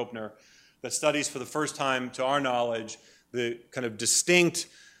 Eric Gopner, that studies for the first time, to our knowledge, the kind of distinct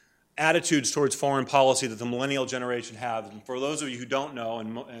attitudes towards foreign policy that the millennial generation have. And for those of you who don't know,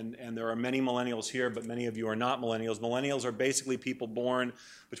 and there are many millennials here, but many of you are not millennials are basically people born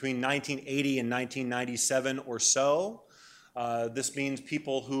between 1980 and 1997 or so. This means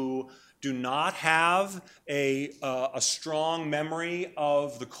people who do not have a strong memory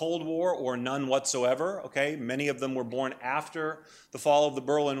of the Cold War, or none whatsoever, okay? Many of them were born after the fall of the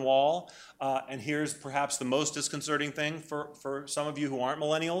Berlin Wall. And here's perhaps the most disconcerting thing for some of you who aren't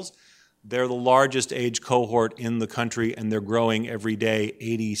millennials. They're the largest age cohort in the country, and they're growing every day,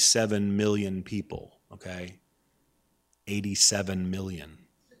 87 million people, okay? 87 million.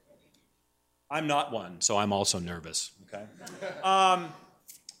 I'm not one, so I'm also nervous, okay?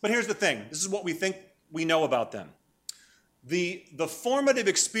 But here's the thing. This is what we think we know about them. The formative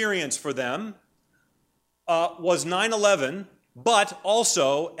experience for them was 9/11, but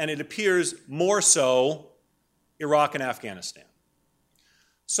also, and it appears more so, Iraq and Afghanistan.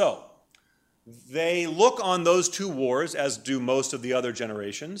 So they look on those two wars, as do most of the other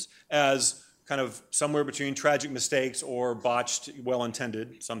generations, as kind of somewhere between tragic mistakes or botched,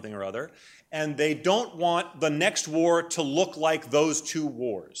 well-intended, something or other. And they don't want the next war to look like those two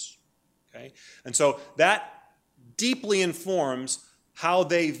wars. Okay? And so that deeply informs how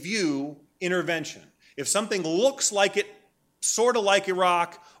they view intervention. If something looks like it, sort of like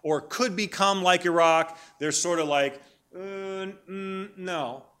Iraq, or could become like Iraq, they're sort of like,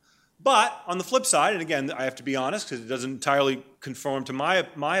 no. But on the flip side, and again, I have to be honest because it doesn't entirely conform to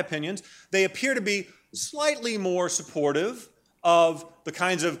my opinions, they appear to be slightly more supportive of the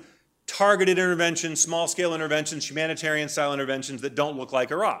kinds of targeted interventions, small-scale interventions, humanitarian-style interventions that don't look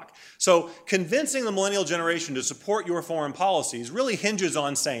like Iraq. So convincing the millennial generation to support your foreign policies really hinges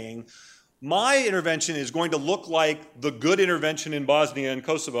on saying, my intervention is going to look like the good intervention in Bosnia and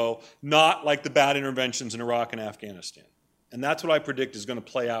Kosovo, not like the bad interventions in Iraq and Afghanistan. And that's what I predict is going to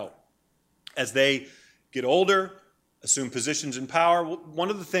play out as they get older, assume positions in power. One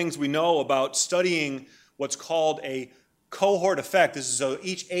of the things we know about studying what's called a cohort effect, this is so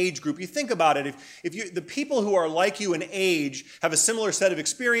each age group, you think about it, if the people who are like you in age have a similar set of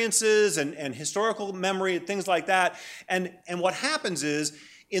experiences and historical memory and things like that, and what happens is,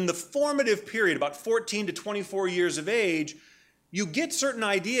 in the formative period, about 14 to 24 years of age, you get certain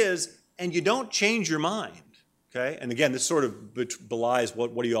ideas and you don't change your mind. Okay, and again, this sort of belies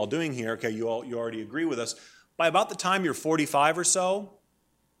what are you all doing here? Okay, you already agree with us. By about the time you're 45 or so,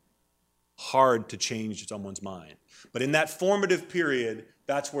 hard to change someone's mind. But in that formative period,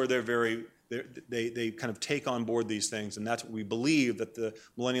 that's where they kind of take on board these things, and that's what we believe, that the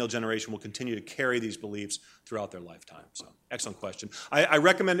millennial generation will continue to carry these beliefs throughout their lifetime. So, excellent question. I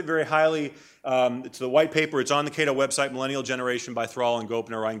recommend it very highly. It's the white paper. It's on the Cato website, Millennial Generation by Thrall and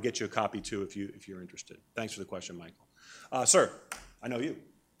Gopner. I can get you a copy too if you're interested. Thanks for the question, Michael. Sir, I know you.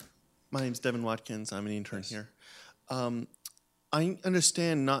 My name's Devin Watkins. I'm an intern here. I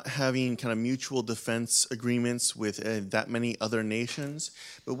understand not having kind of mutual defense agreements with that many other nations,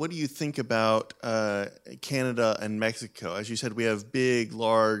 but what do you think about Canada and Mexico? As you said, we have big,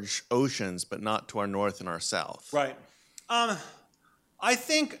 large oceans, but not to our north and our south. Right. I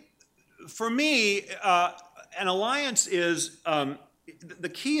think, for me, an alliance is, the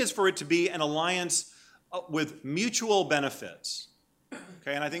key is for it to be an alliance with mutual benefits.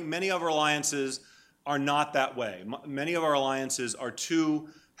 Okay, and I think many of our alliances are not that way. Many of our alliances are too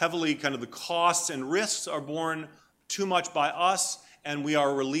heavily, kind of the costs and risks are borne too much by us, and we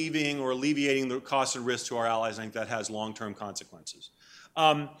are relieving or alleviating the costs and risks to our allies. I think that has long-term consequences.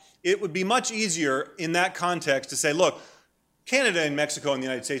 It would be much easier in that context to say, look, Canada and Mexico and the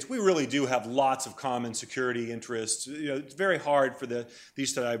United States, we really do have lots of common security interests. It's very hard for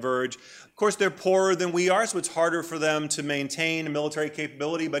these to diverge. Of course, they're poorer than we are, so it's harder for them to maintain a military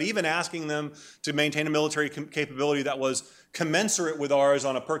capability, but even asking them to maintain a military capability that was commensurate with ours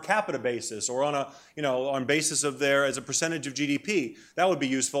on a per capita basis or on on basis of as a percentage of GDP, that would be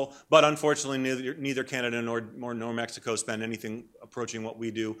useful. But unfortunately, neither Canada nor Mexico spend anything approaching what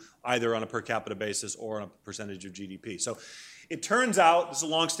we do, either on a per capita basis or on a percentage of GDP. So it turns out, this is a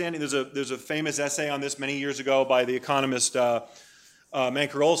long-standing, there's a famous essay on this many years ago by the economist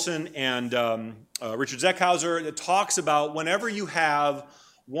Manker Olson and Richard Zeckhauser, that talks about whenever you have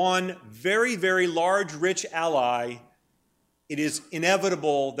one very, very large, rich ally, it is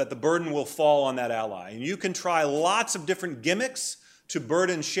inevitable that the burden will fall on that ally. And you can try lots of different gimmicks to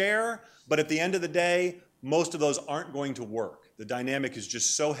burden share, but at the end of the day, most of those aren't going to work. The dynamic is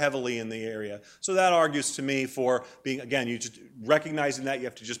just so heavily in the area. So that argues to me for being, again, you just recognizing that you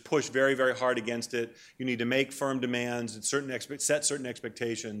have to just push very, very hard against it. You need to make firm demands and set certain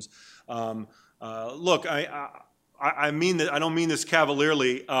expectations. Look, I mean that. I don't mean this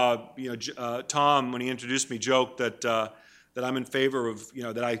cavalierly. Tom, when he introduced me, joked that I'm in favor of,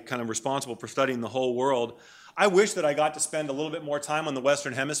 that I kind of responsible for studying the whole world. I wish that I got to spend a little bit more time on the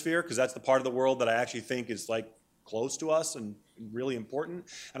Western Hemisphere, because that's the part of the world that I actually think is like close to us and really important.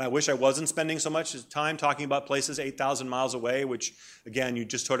 And I wish I wasn't spending so much time talking about places 8,000 miles away, which, again, you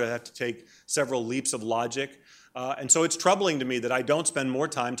just sort of have to take several leaps of logic. And so it's troubling to me that I don't spend more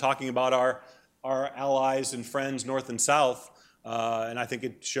time talking about our allies and friends north and south. And I think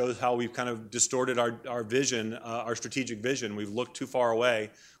it shows how we've kind of distorted our vision, our strategic vision. We've looked too far away.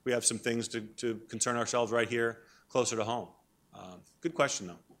 We have some things to concern ourselves right here, closer to home. Good question,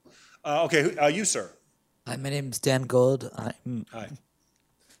 though. Okay, you, sir. Hi, my name's Dan Gold. Hi.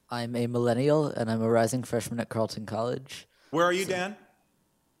 I'm a millennial, and I'm a rising freshman at Carleton College. Where are you, Dan?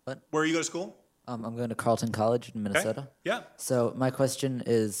 What? Where are you going to school? I'm going to Carleton College in Minnesota. Okay. Yeah. So my question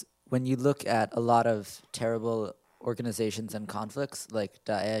is, when you look at a lot of terrible organizations and conflicts like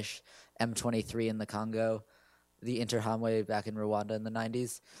Daesh, M23 in the Congo, the Interahamwe back in Rwanda in the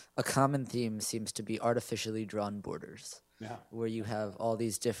 90s, a common theme seems to be artificially drawn borders, where you have all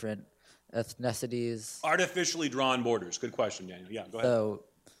these different ethnicities. Artificially drawn borders. Good question, Daniel. Yeah, go ahead. So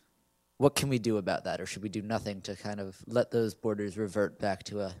what can we do about that, or should we do nothing to kind of let those borders revert back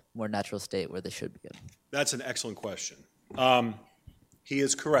to a more natural state where they should be? That's an excellent question. He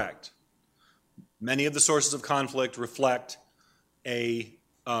is correct. Many of the sources of conflict reflect a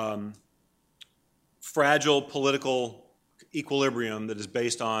fragile political equilibrium that is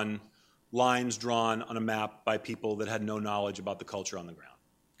based on lines drawn on a map by people that had no knowledge about the culture on the ground.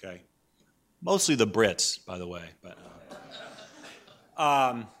 Okay, mostly the Brits, by the way. But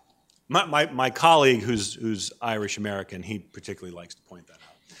my colleague, who's Irish American, he particularly likes to point that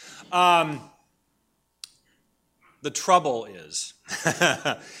out. The trouble is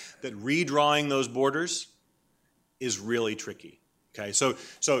that redrawing those borders is really tricky. Okay, so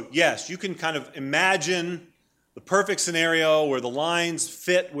yes, you can kind of imagine the perfect scenario where the lines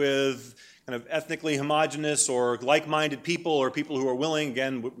fit with kind of ethnically homogenous or like-minded people, or people who are willing.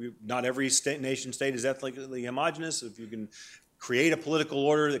 Again, not every nation state is ethnically homogenous. If you can create a political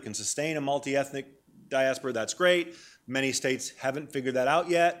order that can sustain a multi-ethnic diaspora, that's great. Many states haven't figured that out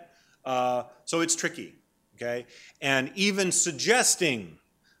yet, so it's tricky. Okay, and even suggesting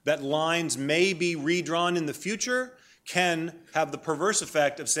that lines may be redrawn in the future can have the perverse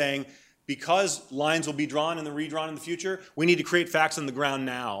effect of saying, because lines will be drawn and redrawn in the future, we need to create facts on the ground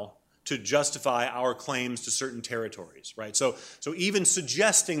now to justify our claims to certain territories, right? So even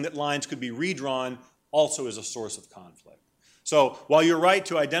suggesting that lines could be redrawn also is a source of conflict. So while you're right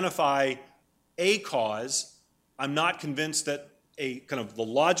to identify a cause, I'm not convinced that a kind of the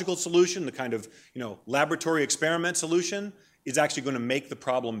logical solution, the kind of laboratory experiment solution, is actually going to make the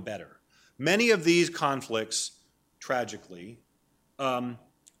problem better. Many of these conflicts, tragically,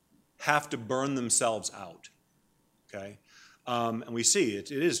 have to burn themselves out. Okay, and we see it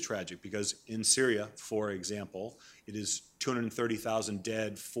is tragic because in Syria, for example, it is 230,000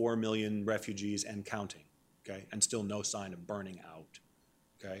 dead, 4 million refugees and counting. Okay, and still no sign of burning out.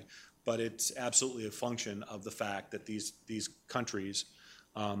 Okay, but it's absolutely a function of the fact that these countries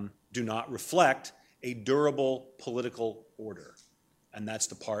do not reflect a durable political order. And that's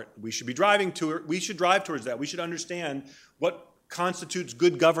the part we should be driving to. We should drive towards that. We should understand what constitutes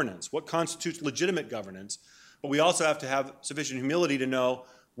good governance, what constitutes legitimate governance, but we also have to have sufficient humility to know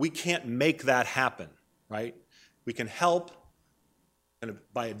we can't make that happen, right? We can help kind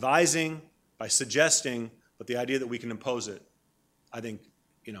of by advising, by suggesting, but the idea that we can impose it, I think,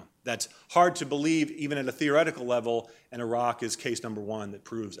 that's hard to believe even at a theoretical level, and Iraq is case number one that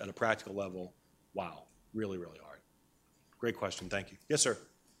proves at a practical level, wow, really, really hard. Great question, thank you. Yes, sir.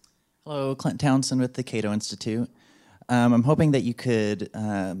 Hello, Clint Townsend with the Cato Institute. I'm hoping that you could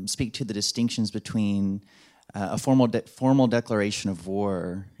speak to the distinctions between a formal declaration of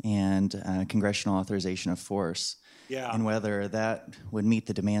war and congressional authorization of force, and whether that would meet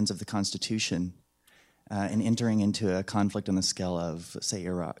the demands of the Constitution in entering into a conflict on the scale of, say,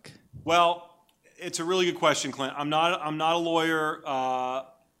 Iraq. Well, it's a really good question, Clint. I'm not a lawyer.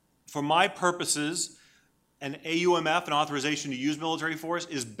 For my purposes, an AUMF, an authorization to use military force,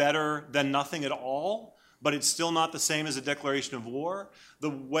 is better than nothing at all, but it's still not the same as a declaration of war.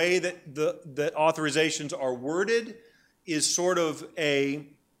 The way that the authorizations are worded is sort of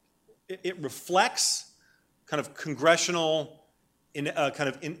it reflects kind of congressional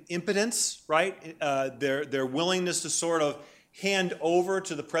impotence, right? Their willingness to sort of hand over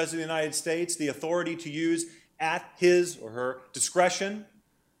to the President of the United States the authority to use at his or her discretion.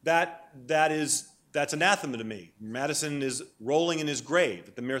 That's anathema to me. Madison is rolling in his grave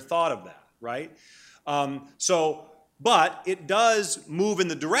at the mere thought of that, right? But it does move in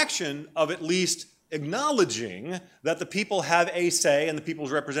the direction of at least acknowledging that the people have a say and the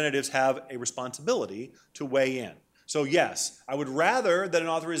people's representatives have a responsibility to weigh in. So yes, I would rather that an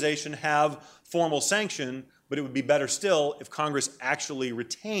authorization have formal sanction, but it would be better still if Congress actually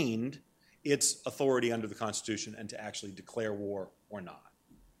retained its authority under the Constitution and to actually declare war or not.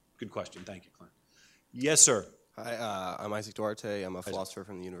 Good question. Thank you, Clint. Yes, sir. Hi, I'm Isaac Duarte. I'm a philosopher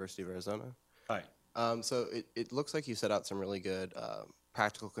from the University of Arizona. Hi. So it looks like you set out some really good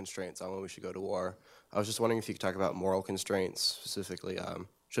practical constraints on when we should go to war. I was just wondering if you could talk about moral constraints, specifically,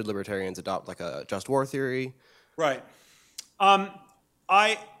 should libertarians adopt like a just war theory? Right.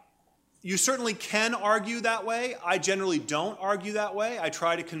 You certainly can argue that way. I generally don't argue that way. I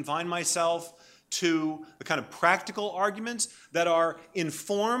try to confine myself to the kind of practical arguments that are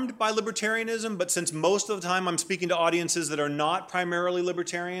informed by libertarianism, but since most of the time I'm speaking to audiences that are not primarily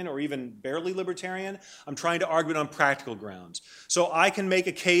libertarian or even barely libertarian, I'm trying to argue it on practical grounds. So I can make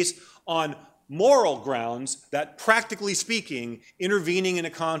a case on moral grounds that, practically speaking, intervening in a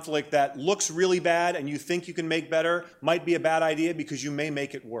conflict that looks really bad and you think you can make better might be a bad idea because you may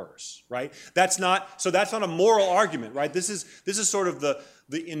make it worse, right? That's not a moral argument, right? This is sort of the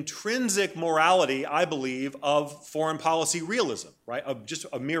intrinsic morality, I believe, of foreign policy realism, right? Of just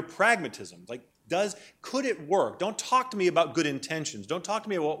a mere pragmatism. Like, could it work? Don't talk to me about good intentions. Don't talk to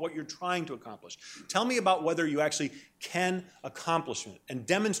me about what you're trying to accomplish. Tell me about whether you actually can accomplish it and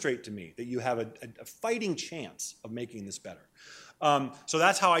demonstrate to me that you have a fighting chance of making this better. So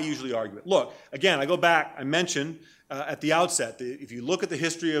that's how I usually argue it. Look, again, I go back, I mentioned at the outset, if you look at the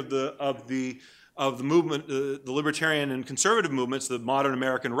history of the movement, the libertarian and conservative movements, the modern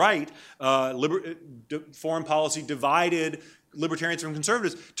American right, foreign policy divided libertarians from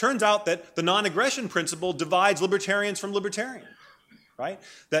conservatives. Turns out that the non-aggression principle divides libertarians from libertarians, right?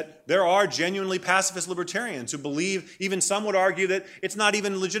 That there are genuinely pacifist libertarians who believe, even some would argue, that it's not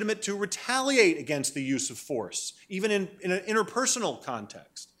even legitimate to retaliate against the use of force, even in an interpersonal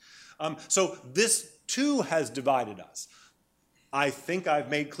context. So this too has divided us. I think I've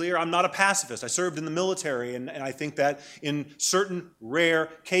made clear I'm not a pacifist. I served in the military, and I think that in certain rare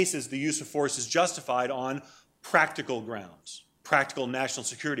cases, the use of force is justified on practical grounds, practical national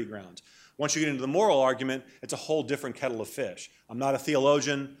security grounds. Once you get into the moral argument, it's a whole different kettle of fish. I'm not a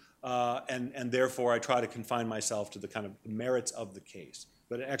theologian, and therefore I try to confine myself to the kind of merits of the case.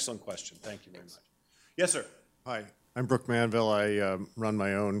 But an excellent question. Thank you very much. Yes, sir. Hi, I'm Brooke Manville. I run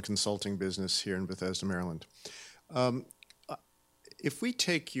my own consulting business here in Bethesda, Maryland. If we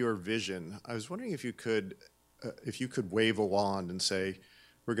take your vision, I was wondering if you could wave a wand and say,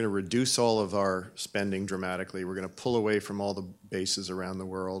 we're going to reduce all of our spending dramatically. We're going to pull away from all the bases around the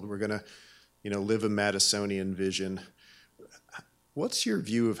world. We're going to, live a Madisonian vision. What's your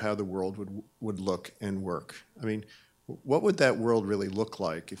view of how the world would look and work? I mean, what would that world really look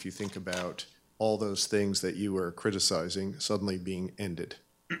like if you think about all those things that you were criticizing suddenly being ended?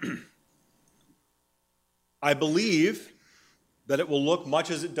 I believe that it will look much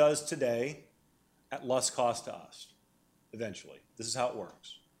as it does today at less cost to us, eventually. This is how it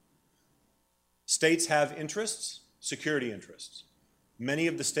works. States have interests, security interests. Many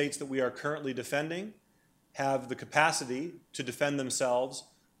of the states that we are currently defending have the capacity to defend themselves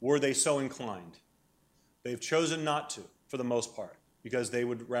were they so inclined. They've chosen not to, for the most part, because they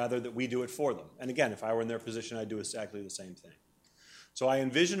would rather that we do it for them. And again, if I were in their position, I'd do exactly the same thing. So I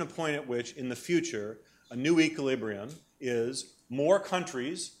envision a point at which, in the future, a new equilibrium is more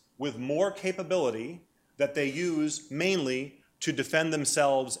countries with more capability that they use mainly to defend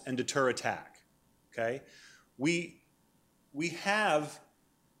themselves and deter attack. Okay? We have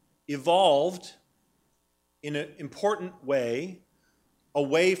evolved in an important way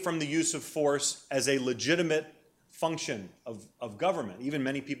away from the use of force as a legitimate function of government. Even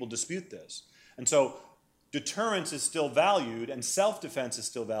many people dispute this. And so deterrence is still valued and self-defense is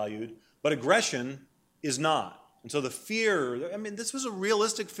still valued, but aggression is not. And so the fear, I mean, this was a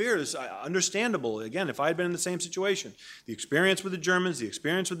realistic fear. It's understandable. Again, if I had been in the same situation, the experience with the Germans, the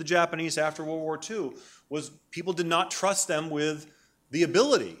experience with the Japanese after World War II was people did not trust them with the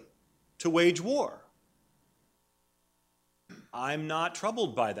ability to wage war. I'm not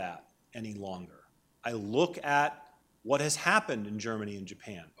troubled by that any longer. I look at what has happened in Germany and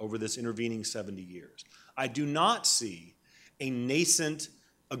Japan over this intervening 70 years. I do not see a nascent,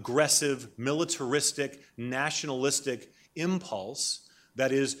 aggressive, militaristic, nationalistic impulse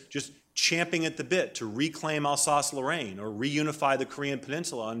that is just champing at the bit to reclaim Alsace-Lorraine or reunify the Korean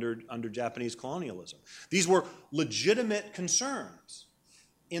Peninsula under Japanese colonialism. These were legitimate concerns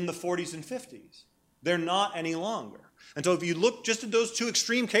in the 40s and 50s. They're not any longer. And so if you look just at those two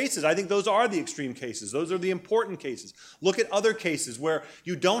extreme cases, I think those are the extreme cases. Those are the important cases. Look at other cases where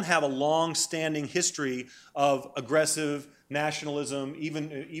you don't have a long-standing history of aggressive nationalism,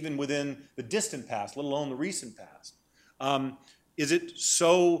 even within the distant past, let alone the recent past. Is it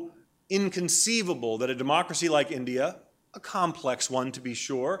so inconceivable that a democracy like India, a complex one to be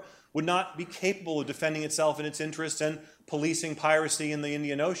sure, would not be capable of defending itself and its interests and policing piracy in the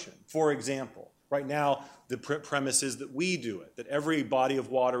Indian Ocean, for example? Right now, the premise is that we do it, that every body of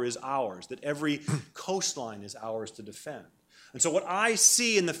water is ours, that every coastline is ours to defend. And so what I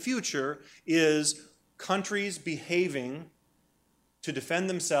see in the future is countries behaving to defend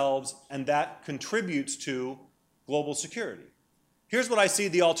themselves, and that contributes to global security. Here's what I see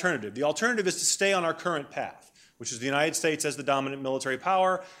the alternative. The alternative is to stay on our current path, which is the United States as the dominant military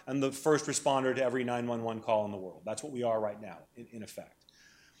power and the first responder to every 911 call in the world. That's what we are right now, in effect.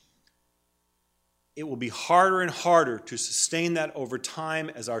 It will be harder and harder to sustain that over time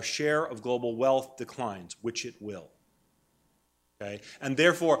as our share of global wealth declines, which it will. Okay? And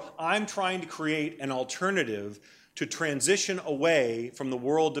therefore, I'm trying to create an alternative to transition away from the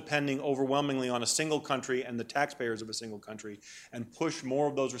world depending overwhelmingly on a single country and the taxpayers of a single country and push more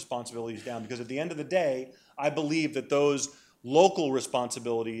of those responsibilities down. Because at the end of the day, I believe that those local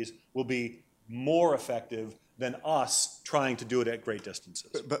responsibilities will be more effective than us trying to do it at great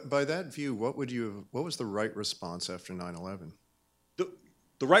distances. But by that view, what was the right response after 9/11?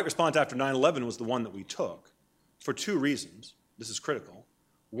 The right response after 9/11 was the one that we took for two reasons. This is critical.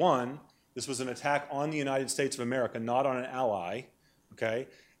 One, this was an attack on the United States of America, not on an ally, okay?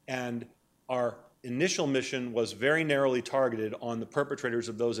 And our initial mission was very narrowly targeted on the perpetrators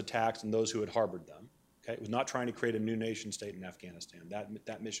of those attacks and those who had harbored them. Okay? It was not trying to create a new nation state in Afghanistan.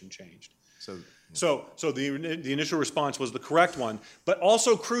 That mission changed. So the initial response was the correct one, but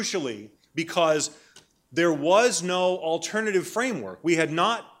also crucially because there was no alternative framework. We had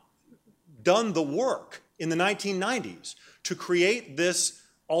not done the work in the 1990s to create this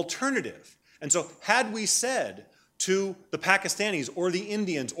alternative. And so had we said to the Pakistanis or the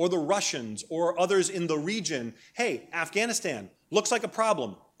Indians or the Russians or others in the region, hey, Afghanistan looks like a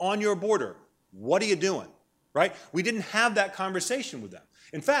problem on your border. What are you doing? Right? We didn't have that conversation with them.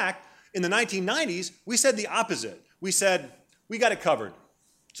 In fact, in the 1990s, we said the opposite. We said, we got it covered.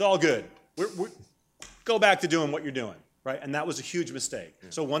 It's all good. Go back to doing what you're doing. Right? And that was a huge mistake. Yeah.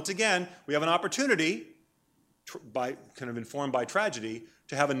 So once again, we have an opportunity, informed by tragedy,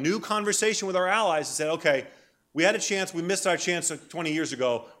 to have a new conversation with our allies and say, okay, we had a chance, we missed our chance 20 years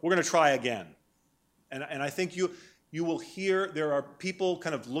ago, we're going to try again. And I think you will hear there are people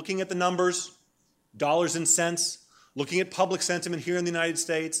kind of looking at the numbers, dollars and cents, looking at public sentiment here in the United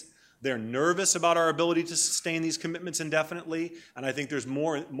States. They're nervous about our ability to sustain these commitments indefinitely, and I think there's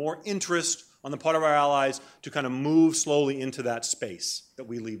more interest on the part of our allies to kind of move slowly into that space that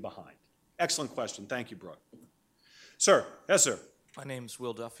we leave behind. Excellent question. Thank you, Brooke. Sir. Yes, sir. My name's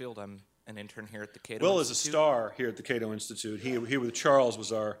Will Duffield. I'm an intern here at the Cato Will Institute. is a star here at the Cato Institute. He with Charles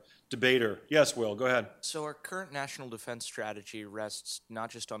was our debater. Yes, Will, go ahead. So our current national defense strategy rests not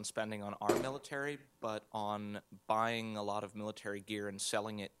just on spending on our military, but on buying a lot of military gear and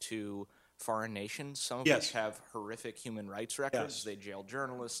selling it to foreign nations, some of which have horrific human rights records. Yes. They jail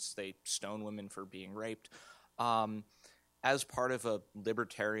journalists. They stone women for being raped. As part of a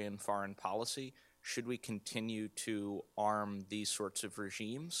libertarian foreign policy, should we continue to arm these sorts of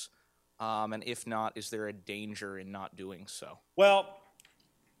regimes? And if not, is there a danger in not doing so? Well,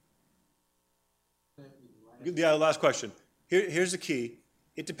 yeah, last question. Here's the key.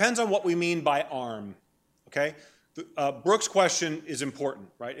 It depends on what we mean by arm, okay? Brooke's question is important,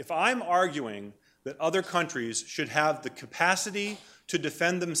 right? If I'm arguing that other countries should have the capacity to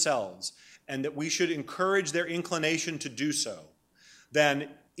defend themselves and that we should encourage their inclination to do so, then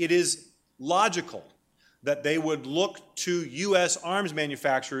it is logical that they would look to U.S. arms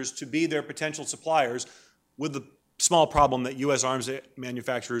manufacturers to be their potential suppliers, with the small problem that U.S. arms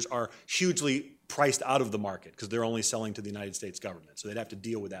manufacturers are hugely priced out of the market because they're only selling to the United States government. So they'd have to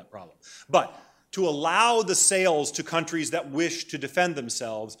deal with that problem. But to allow the sales to countries that wish to defend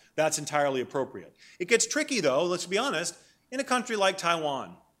themselves, that's entirely appropriate. It gets tricky, though, let's be honest, in a country like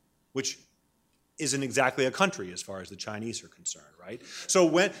Taiwan, which isn't exactly a country as far as the Chinese are concerned, right? So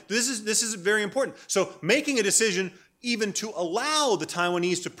this is very important. So making a decision even to allow the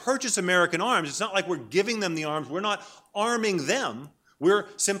Taiwanese to purchase American arms, it's not like we're giving them the arms, we're not arming them. We're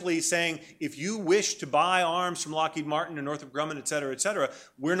simply saying, if you wish to buy arms from Lockheed Martin and Northrop Grumman, et cetera,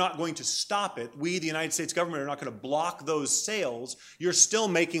 we're not going to stop it. We, the United States government, are not going to block those sales. You're still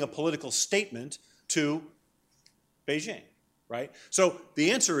making a political statement to Beijing, right? So the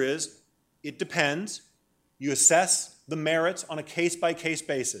answer is, it depends. You assess the merits on a case-by-case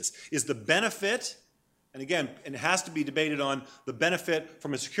basis. Is the benefit, and again, it has to be debated on the benefit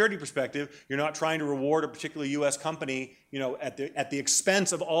from a security perspective. You're not trying to reward a particular U.S. company, at the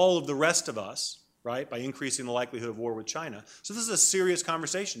expense of all of the rest of us, right, by increasing the likelihood of war with China. So this is a serious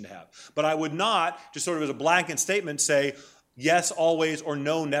conversation to have. But I would not, just sort of as a blanket statement, say yes always or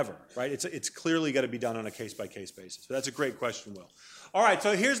no never, right? It's clearly got to be done on a case-by-case basis. So that's a great question, Will. All right,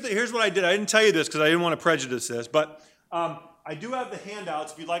 so here's what I did. I didn't tell you this because I didn't want to prejudice this, but I do have the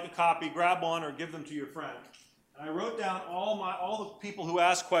handouts. If you'd like a copy, grab one or give them to your friend. And I wrote down all the people who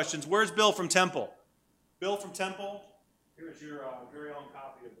asked questions. Where's Bill from Temple? Bill from Temple, here's your very own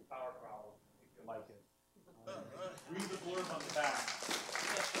copy of The Power Problem. I think you'll like it. Read the blurb on the back.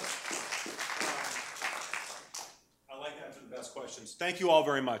 I like that for the best questions. Thank you all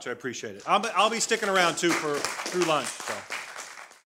very much. I appreciate it. I'll be sticking around too through lunch. So.